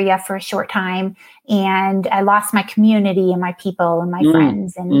Hampshire area for a short time. And I lost my community and my people and my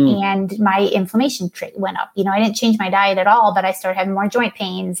friends and my inflammation went up. I didn't change my diet at all, but I started having more joint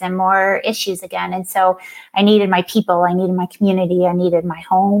pains and more issues again. And so I needed my people, I needed my community, I needed my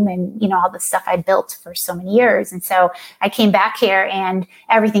home and, all the stuff I built for so many years. And so I came back here and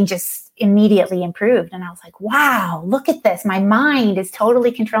everything just immediately improved. And I was like, wow, look at this. My mind is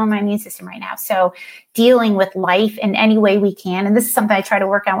totally controlling my immune system right now. So dealing with life in any way we can. And this is something I try to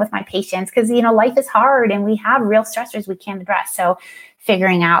work on with my patients because, life is hard and we have real stressors we can't address. So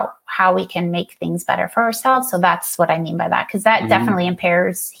figuring out how we can make things better for ourselves. So that's what I mean by that, because that definitely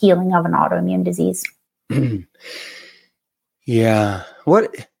impairs healing of an autoimmune disease. Yeah.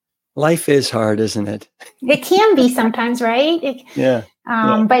 Life is hard, isn't it? It can be sometimes, right?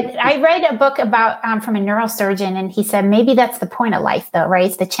 But I read a book about from a neurosurgeon, and he said maybe that's the point of life, though, right?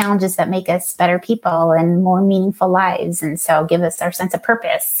 It's the challenges that make us better people and more meaningful lives, and so give us our sense of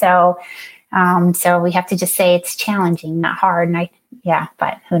purpose. So we have to just say it's challenging, not hard.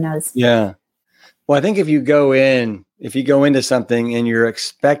 But who knows? Yeah. Well, I think if you go into something and you're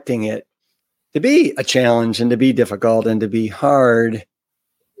expecting it to be a challenge and to be difficult and to be hard,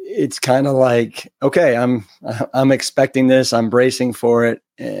 it's kind of like, okay, I'm expecting this, I'm bracing for it.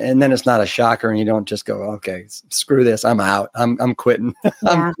 And then it's not a shocker and you don't just go, okay, screw this, I'm out. I'm quitting.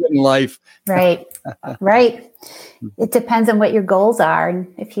 I'm quitting life. Right. It depends on what your goals are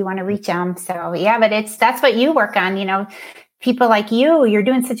and if you want to reach them. So but that's what you work on, people like you're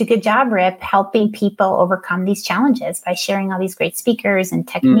doing such a good job, Rip, helping people overcome these challenges by sharing all these great speakers and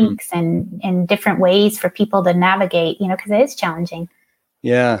techniques and different ways for people to navigate, because it is challenging.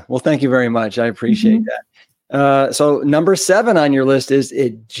 Yeah. Well, thank you very much. I appreciate that. So number 7 on your list is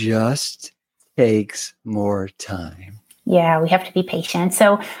it just takes more time. Yeah, we have to be patient.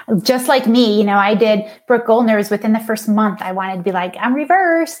 So just like me, I did Brooke Goldner's within the first month. I wanted to be like, I'm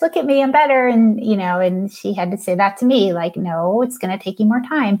reversed. Look at me, I'm better. And, and she had to say that to me, like, no, it's going to take you more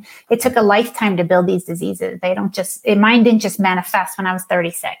time. It took a lifetime to build these diseases. Mine didn't just manifest when I was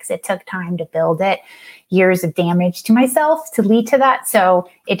 36. It took time to build it, years of damage to myself to lead to that. So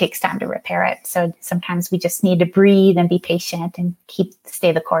it takes time to repair it. So sometimes we just need to breathe and be patient and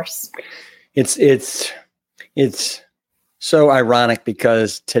stay the course. It's so ironic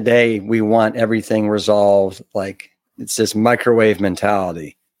because today we want everything resolved. Like it's this microwave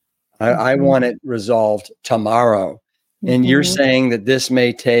mentality. I want it resolved tomorrow. And you're saying that this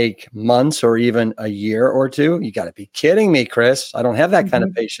may take months or even a year or two. You got to be kidding me, Chris. I don't have that kind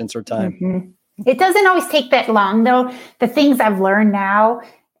of patience or time. It doesn't always take that long, though. The things I've learned now,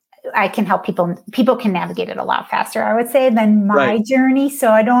 I can help people. People can navigate it a lot faster, I would say, than my journey. So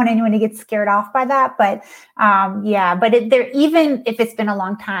I don't want anyone to get scared off by that. But even if it's been a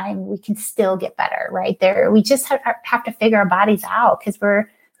long time, we can still get better, right? We just have to figure our bodies out because we're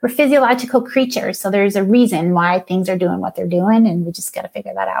physiological creatures. So there's a reason why things are doing what they're doing, and we just got to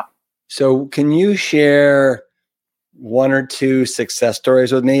figure that out. So can you share 1 or 2 success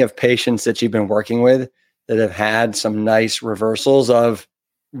stories with me of patients that you've been working with that have had some nice reversals of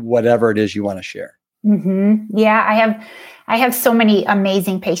whatever it is you want to share? Yeah, I have so many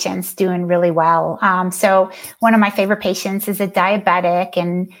amazing patients doing really well. So one of my favorite patients is a diabetic,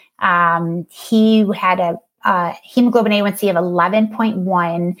 and he had a hemoglobin A1C of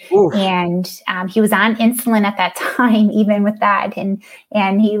 11.1, and he was on insulin at that time, even with that,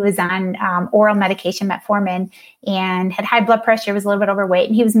 and he was on oral medication, metformin, and had high blood pressure, was a little bit overweight,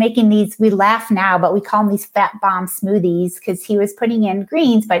 and he was making these, we laugh now, but we call them these fat bomb smoothies because he was putting in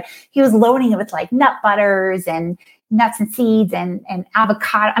greens, but he was loading it with like nut butters and nuts and seeds and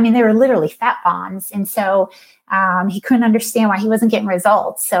avocado. I mean, they were literally fat bombs. And so he couldn't understand why he wasn't getting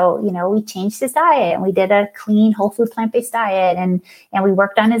results. So, we changed his diet and we did a clean, whole food, plant-based diet. And we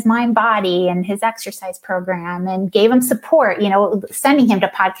worked on his mind, body and his exercise program and gave him support, sending him to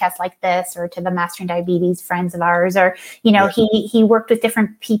podcasts like this or to the Mastering Diabetes friends of ours, or, he worked with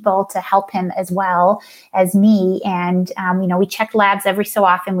different people to help him as well as me. And, we check labs every so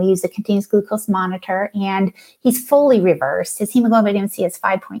often. We use a continuous glucose monitor, and he's fully reversed. His hemoglobin A1C is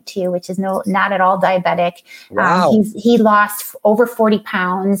 5.2, which is not at all diabetic. Wow. He lost over 40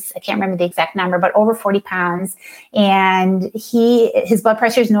 pounds. I can't remember the exact number, but over 40 pounds. And his blood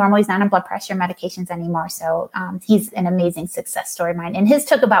pressure is normal. He's not on blood pressure medications anymore. So he's an amazing success story of mine. And his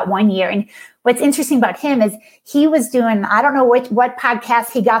took about 1 year. And what's interesting about him is he was doing, I don't know what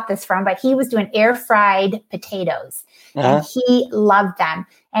podcast he got this from, but he was doing air fried potatoes. And he loved them.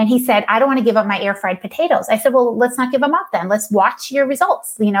 And he said, I don't want to give up my air fried potatoes. I said, well, let's not give them up then. Let's watch your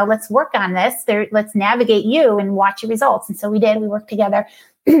results. Let's work on this. Let's navigate you and watch your results. And so we did. We worked together.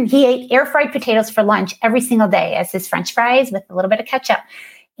 He ate air fried potatoes for lunch every single day as his French fries with a little bit of ketchup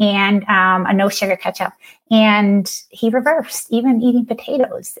and a no sugar ketchup. And he reversed even eating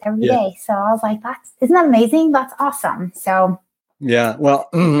potatoes every day. So I was like, isn't that amazing? That's awesome. So yeah, well,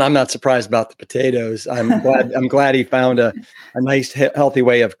 I'm not surprised about the potatoes. I'm glad he found a nice, healthy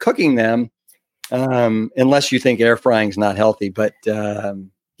way of cooking them. Unless you think air frying is not healthy, but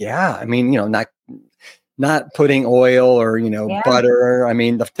yeah, I mean, not putting oil or butter. I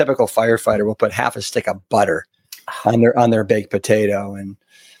mean, the typical firefighter will put half a stick of butter on their baked potato, and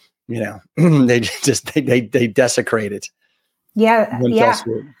they desecrate it. Yeah, yeah.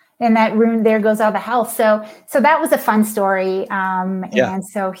 And that room, there goes all the health. So that was a fun story. And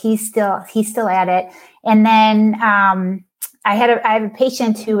so he's still at it. And then I have a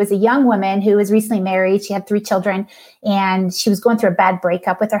patient who was a young woman who was recently married. She had 3 children, and she was going through a bad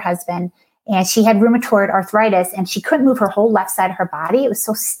breakup with her husband. And she had rheumatoid arthritis, and she couldn't move her whole left side of her body. It was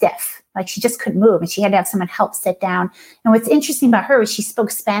so stiff. Like she just couldn't move, and she had to have someone help sit down. And what's interesting about her is she spoke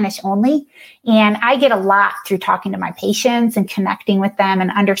Spanish only. And I get a lot through talking to my patients and connecting with them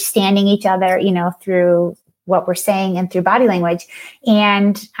and understanding each other, through what we're saying and through body language.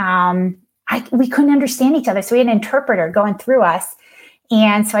 And we couldn't understand each other. So we had an interpreter going through us.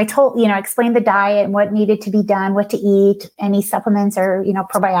 And so I explained the diet and what needed to be done, what to eat, any supplements or,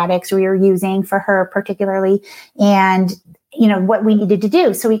 probiotics we were using for her particularly, and, what we needed to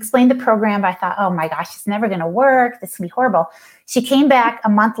do. So we explained the program. I thought, oh my gosh, it's never going to work. This will be horrible. She came back a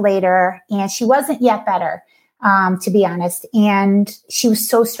month later and she wasn't yet better, to be honest. And she was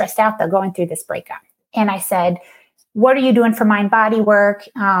so stressed out though, going through this breakup. And I said, what are you doing for mind body work?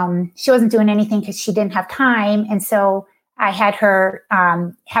 She wasn't doing anything because she didn't have time. And so I had her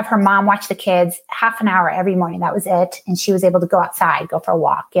have her mom watch the kids half an hour every morning. That was it. And she was able to go outside, go for a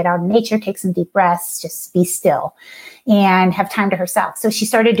walk, get out in nature, take some deep breaths, just be still and have time to herself. So she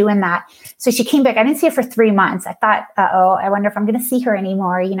started doing that. So she came back. I didn't see her for 3 months. I thought, I wonder if I'm going to see her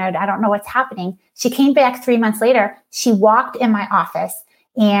anymore. I don't know what's happening. She came back 3 months later. She walked in my office.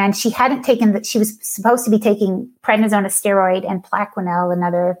 And she hadn't taken she was supposed to be taking prednisone, a steroid, and Plaquenil,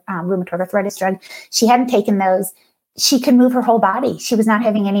 another rheumatoid arthritis drug. She hadn't taken those. She could move her whole body. She was not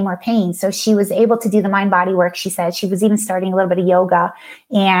having any more pain. So she was able to do the mind body work. She said she was even starting a little bit of yoga,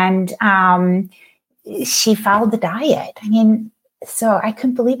 and she followed the diet. I mean, so I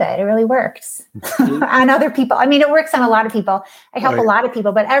couldn't believe it. It really works on other people. I mean, it works on a lot of people. I help a lot of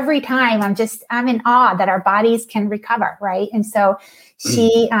people, but every time I'm in awe that our bodies can recover. Right. And so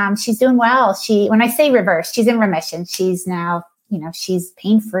she's doing well. When I say reverse, she's in remission. She's now, she's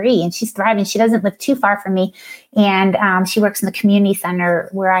pain-free and she's thriving. She doesn't live too far from me. And she works in the community center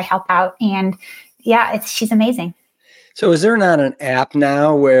where I help out. And she's amazing. So is there not an app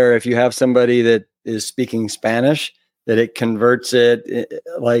now where if you have somebody that is speaking Spanish, that it converts it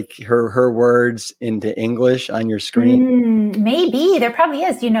like her words into English on your screen? Maybe there probably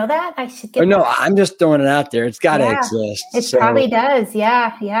is. Do you know that? I should get. No, I'm just throwing it out there. It's got to exist. It probably does.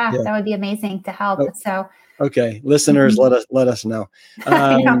 Yeah. That would be amazing to help. So okay, listeners, let us know.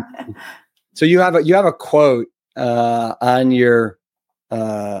 So you have a quote on your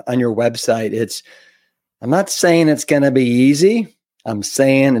website. It's, I'm not saying it's going to be easy. I'm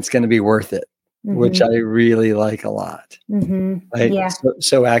saying it's going to be worth it. Which I really like a lot. Right? Yeah.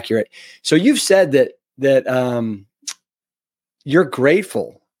 So accurate. So you've said that you're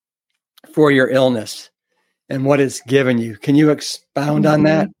grateful for your illness and what it's given you. Can you expound on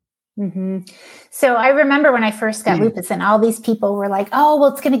that? So I remember when I first got lupus and all these people were like, oh,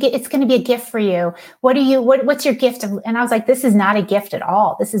 well, it's going to be a gift for you. What's your gift? And I was like, this is not a gift at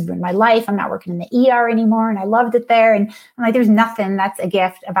all. This has ruined my life. I'm not working in the ER anymore. And I loved it there. And I'm like, there's nothing that's a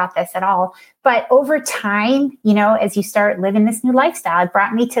gift about this at all. But over time, as you start living this new lifestyle, it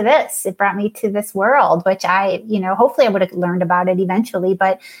brought me to this. It brought me to this world, which hopefully I would have learned about it eventually.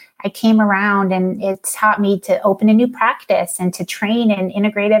 But I came around and it taught me to open a new practice and to train in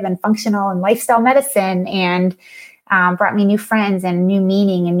integrative and functional and lifestyle medicine, and brought me new friends and new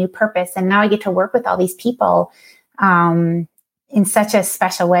meaning and new purpose. And now I get to work with all these people in such a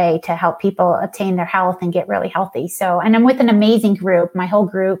special way to help people attain their health and get really healthy. So, and I'm with an amazing group. My whole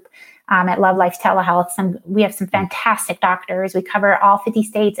group at Love Life Telehealth. We have some fantastic doctors. We cover all 50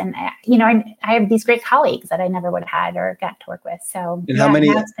 states. And, I have these great colleagues that I never would have had or got to work with. So now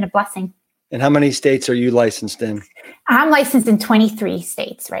it's been a blessing. And how many states are you licensed in? I'm licensed in 23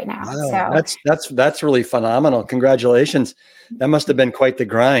 states right now. Wow, that's really phenomenal. Congratulations. That must have been quite the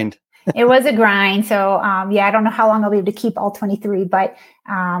grind. It was a grind. So, I don't know how long I'll be able to keep all 23, but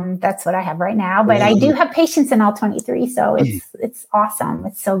that's what I have right now. But I do have patients in all 23. So it's awesome.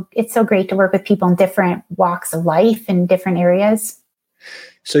 It's so great to work with people in different walks of life and different areas.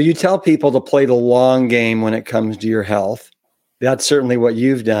 So you tell people to play the long game when it comes to your health. That's certainly what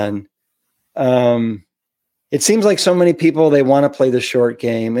you've done. It seems like so many people, they want to play the short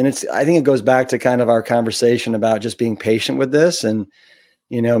game. And I think it goes back to kind of our conversation about just being patient with this and,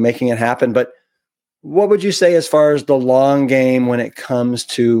 making it happen. But what would you say as far as the long game when it comes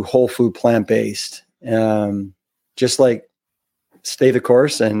to whole food plant-based? Just like stay the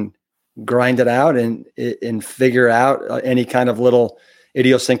course and grind it out and figure out any kind of little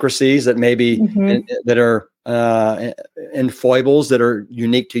idiosyncrasies that maybe that are and foibles that are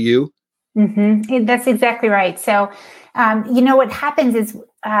unique to you. Mm-hmm. That's exactly right. So, what happens is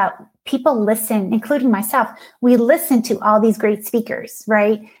people listen, including myself. We listen to all these great speakers,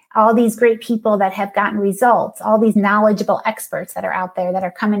 right? All these great people that have gotten results, all these knowledgeable experts that are out there that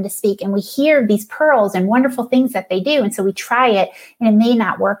are coming to speak. And we hear these pearls and wonderful things that they do. And so we try it and it may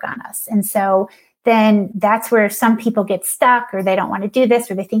not work on us. And so then that's where some people get stuck or they don't want to do this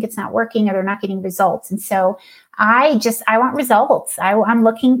or they think it's not working or they're not getting results. And so I want results. I'm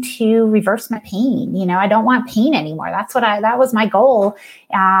looking to reverse my pain. I don't want pain anymore. That was my goal.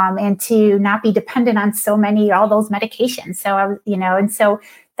 And to not be dependent on all those medications. So and so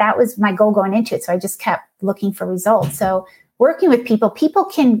that was my goal going into it. So I just kept looking for results. So working with people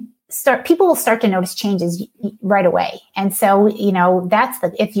will start to notice changes right away. And so,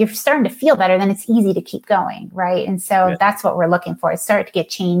 if you're starting to feel better, then it's easy to keep going. Right. And so that's what we're looking for, is start to get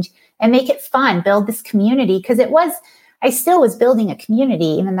change and make it fun, build this community. Cause I still was building a community,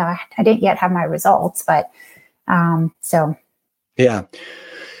 even though I didn't yet have my results, but, so. Yeah.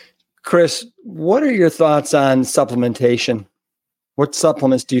 Chris, what are your thoughts on supplementation? What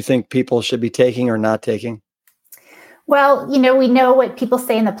supplements do you think people should be taking or not taking? Well, we know what people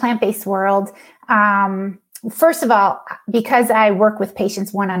say in the plant-based world. First of all, because I work with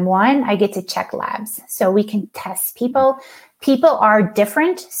patients one-on-one, I get to check labs. So we can test people. People are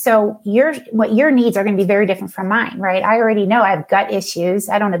different. So what your needs are going to be very different from mine, right? I already know I have gut issues.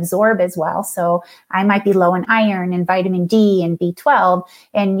 I don't absorb as well. So I might be low in iron and vitamin D and B12,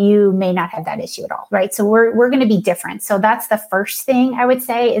 and you may not have that issue at all, right? So we're going to be different. So that's the first thing I would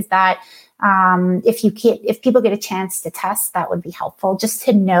say, is that if people get a chance to test, that would be helpful, just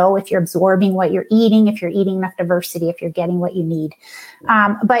to know if you're absorbing what you're eating, if you're eating enough diversity, if you're getting what you need.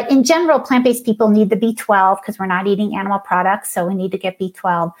 But in general, plant-based people need the B12 because we're not eating animal products. So we need to get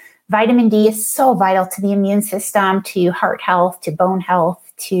B12. Vitamin D is so vital to the immune system, to heart health, to bone health,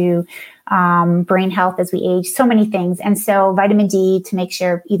 to brain health as we age, so many things. And so vitamin D, to make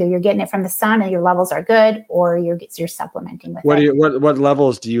sure either you're getting it from the sun and your levels are good, or you're supplementing with it. What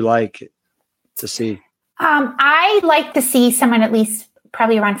levels do you like to see? I like to see someone at least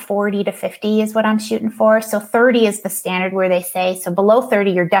probably around 40 to 50 is what I'm shooting for. So 30 is the standard where they say, so below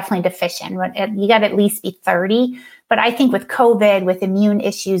 30, you're definitely deficient. You got to at least be 30. But I think with COVID, with immune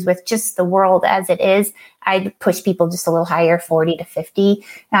issues, with just the world as it is, I'd push people just a little higher, 40 to 50.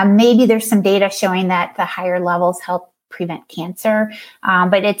 Maybe there's some data showing that the higher levels help prevent cancer.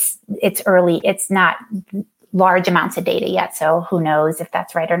 But it's early. It's not large amounts of data yet. So who knows if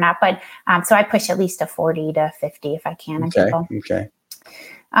that's right or not. But so I push at least a 40 to 50 if I can. Okay.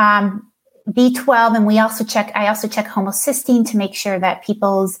 B12, and I also check homocysteine to make sure that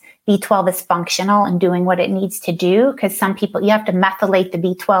people's B12 is functional and doing what it needs to do. Because some people, you have to methylate the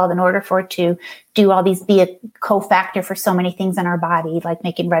B12 in order for it to do all these, be a cofactor for so many things in our body, like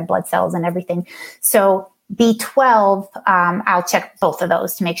making red blood cells and everything. So B12, I'll check both of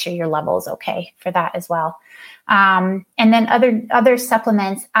those to make sure your level is okay for that as well. And then other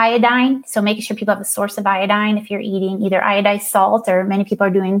supplements, iodine. So making sure people have a source of iodine if you're eating either iodized salt, or many people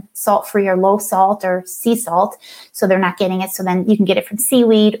are doing salt-free or low salt or sea salt. So they're not getting it. So then you can get it from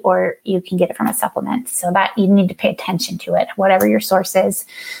seaweed or you can get it from a supplement. So that you need to pay attention to it, whatever your source is.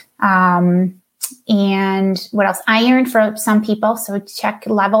 And what else? Iron for some people. So check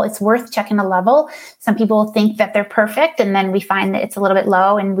level. It's worth checking a level. Some people think that they're perfect, and then we find that it's a little bit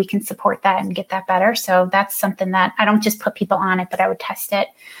low, and we can support that and get that better. So that's something that I don't just put people on it, but I would test it.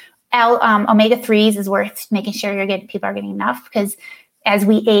 Omega-3s is worth making sure people are getting enough, because as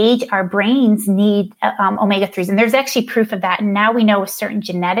we age, our brains need omega-3s. And there's actually proof of that. And now we know with certain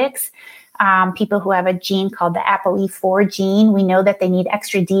genetics, people who have a gene called the ApoE4 gene, we know that they need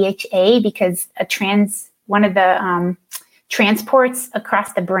extra DHA because one of the transports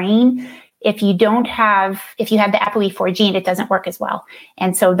across the brain, if you have the ApoE4 gene, it doesn't work as well.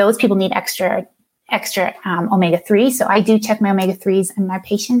 And so those people need extra omega-3. So I do check my omega-3s in my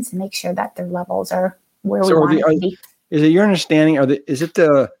patients and make sure that their levels are where we want it to be. Is it your understanding? Is it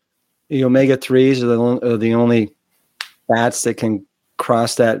the omega-3s are the only fats that can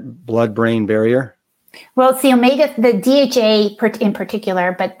cross that blood-brain barrier? Well, it's the DHA in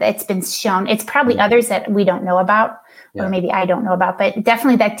particular, but it's been shown. It's probably others that we don't know about, or maybe I don't know about, but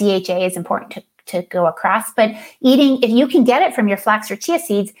definitely that DHA is important to go across. But if you can get it from your flax or chia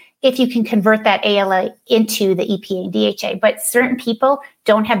seeds, if you can convert that ALA into the EPA and DHA, but certain people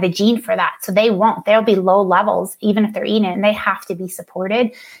don't have the gene for that. So they'll be low levels, even if they're eating it, and they have to be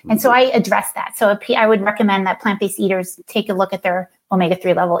supported. And so I address that. So I would recommend that plant-based eaters take a look at their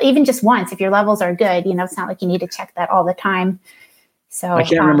omega-3 level, even just once. If your levels are good, it's not like you need to check that all the time. So I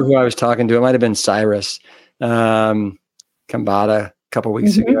can't remember who I was talking to. It might've been Cyrus Kambata a couple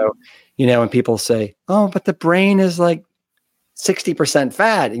weeks ago, and people say, oh, but the brain is like 60%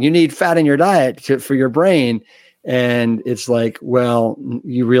 fat and you need fat in your diet for your brain. And it's like, well,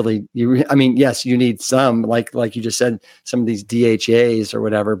 yes, you need some, like you just said, some of these DHAs or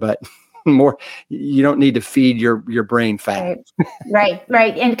whatever, but more, you don't need to feed your brain fat. Right.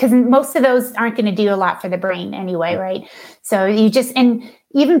 And because most of those aren't going to do a lot for the brain anyway. Right. So and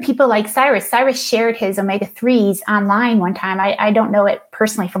even people like Cyrus shared his omega-3s online one time. I don't know it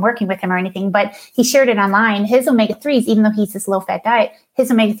personally from working with him or anything, but he shared it online. His omega-3s, even though he's this low fat diet,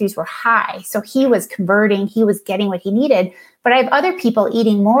 his omega-3s were high. So he was converting, he was getting what he needed. But I have other people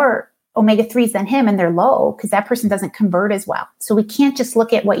eating more omega-3s than him and they're low because that person doesn't convert as well. So we can't just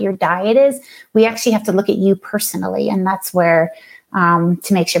look at what your diet is. We actually have to look at you personally. And that's where to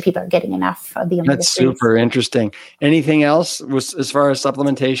make sure people are getting enough of the omega-3s. That's super interesting. Anything else as far as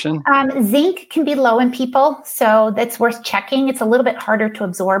supplementation? Zinc can be low in people, so that's worth checking. It's a little bit harder to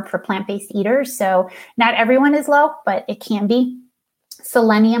absorb for plant-based eaters. So not everyone is low, but it can be.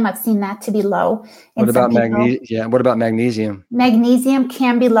 Selenium, I've seen that to be low. What about magnesium? What about magnesium? Magnesium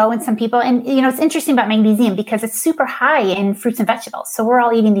can be low in some people. And, it's interesting about magnesium because it's super high in fruits and vegetables. So we're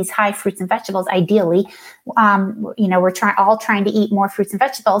all eating these high fruits and vegetables, ideally. We're all trying to eat more fruits and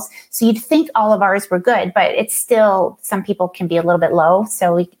vegetables. So you'd think all of ours were good, but it's still, some people can be a little bit low.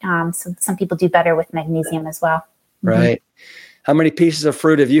 So so some people do better with magnesium as well. Right. Mm-hmm. How many pieces of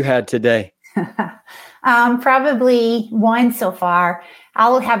fruit have you had today? Probably one so far.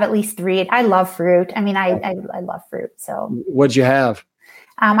 I'll have at least 3. I love fruit. I mean, I love fruit. So what'd you have?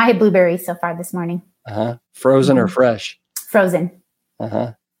 I had blueberries so far this morning. Frozen or fresh? Frozen.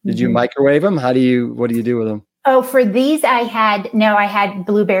 Did you microwave them? What do you do with them? Oh, for these I had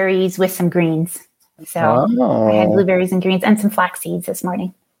blueberries with some greens. So I had blueberries and greens and some flax seeds this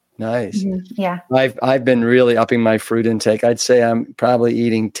morning. Nice. Mm-hmm. Yeah. I've been really upping my fruit intake. I'd say I'm probably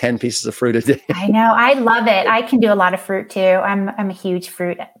eating 10 pieces of fruit a day. I know. I love it. I can do a lot of fruit too. I'm a huge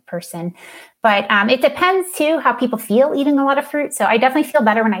fruit person, but it depends too how people feel eating a lot of fruit. So I definitely feel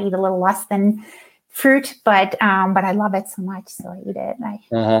better when I eat a little less than fruit, but I love it so much. So I eat it.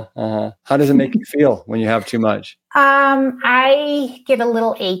 How does it make you feel when you have too much? I get a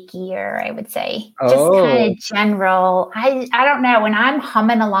little achier, I would say. Just kind of general. I don't know. When I'm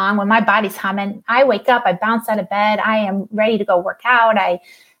humming along, when my body's humming, I wake up, I bounce out of bed. I am ready to go work out.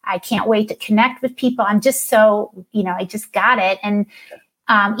 I can't wait to connect with people. I'm just so, I just got it. And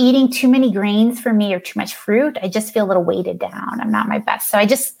eating too many grains for me or too much fruit, I just feel a little weighted down. I'm not my best. So I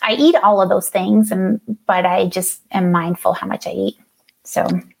eat all of those things, but I just am mindful how much I eat. So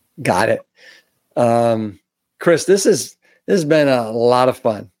got it. Chris, this has been a lot of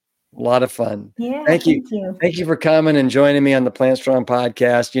fun. A lot of fun. Yeah. Thank you. Thank you for coming and joining me on the Plant Strong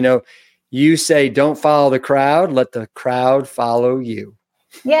podcast. You say, don't follow the crowd, let the crowd follow you.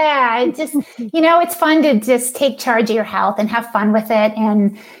 Yeah, it's fun to just take charge of your health and have fun with it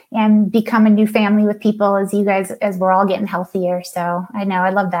and become a new family with people as we're all getting healthier. So I know,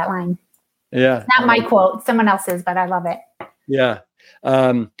 I love that line. Yeah. It's not my quote, someone else's, but I love it. Yeah.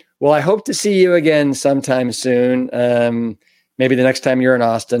 Well, I hope to see you again sometime soon. Maybe the next time you're in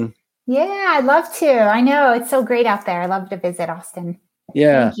Austin. Yeah, I'd love to. I know it's so great out there. I love to visit Austin.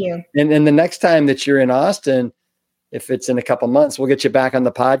 Yeah. Thank you. And the next time that you're in Austin, if it's in a couple months, we'll get you back on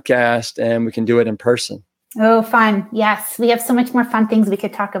the podcast and we can do it in person. Oh, fun. Yes. We have so much more fun things we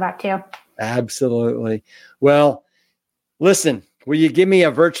could talk about too. Absolutely. Well, listen, will you give me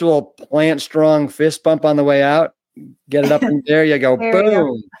a virtual Plant Strong fist bump on the way out? Get it up in there. You go. There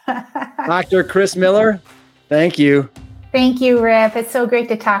Boom. Dr. Chris Miller, thank you. Thank you, Rip. It's so great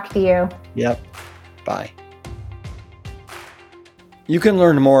to talk to you. Yep. Bye. You can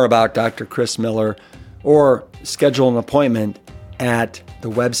learn more about Dr. Chris Miller or schedule an appointment at the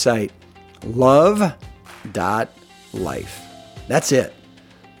website love.life. That's it.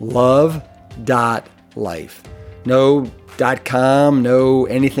 Love.life. No .com, no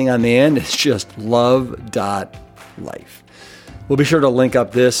anything on the end. It's just love.life. We'll be sure to link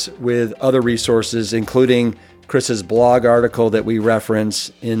up this with other resources, including Chris's blog article that we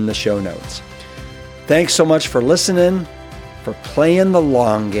reference in the show notes. Thanks so much for listening, for playing the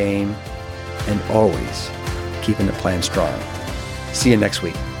long game, and always keeping the plan strong. See you next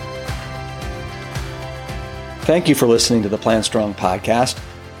week. Thank you for listening to the Plan Strong podcast.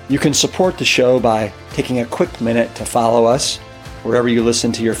 You can support the show by taking a quick minute to follow us wherever you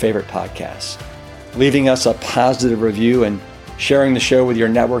listen to your favorite podcasts. Leaving us a positive review and sharing the show with your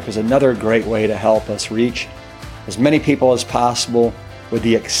network is another great way to help us reach as many people as possible with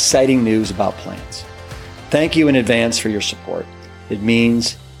the exciting news about plants. Thank you in advance for your support. It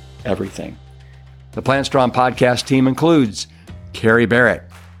means everything. The Plant Strong podcast team includes Carrie Barrett,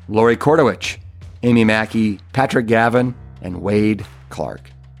 Lori Kordowich, Amy Mackey, Patrick Gavin, and Wade Clark.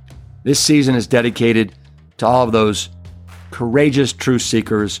 This season is dedicated to all of those courageous truth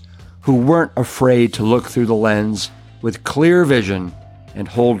seekers who weren't afraid to look through the lens with clear vision and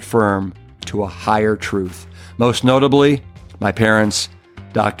hold firm to a higher truth. Most notably, my parents,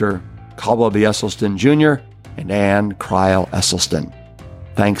 Dr. Caldwell B. Esselstyn Jr. and Ann Kryl Esselstyn.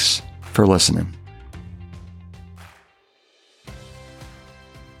 Thanks for listening.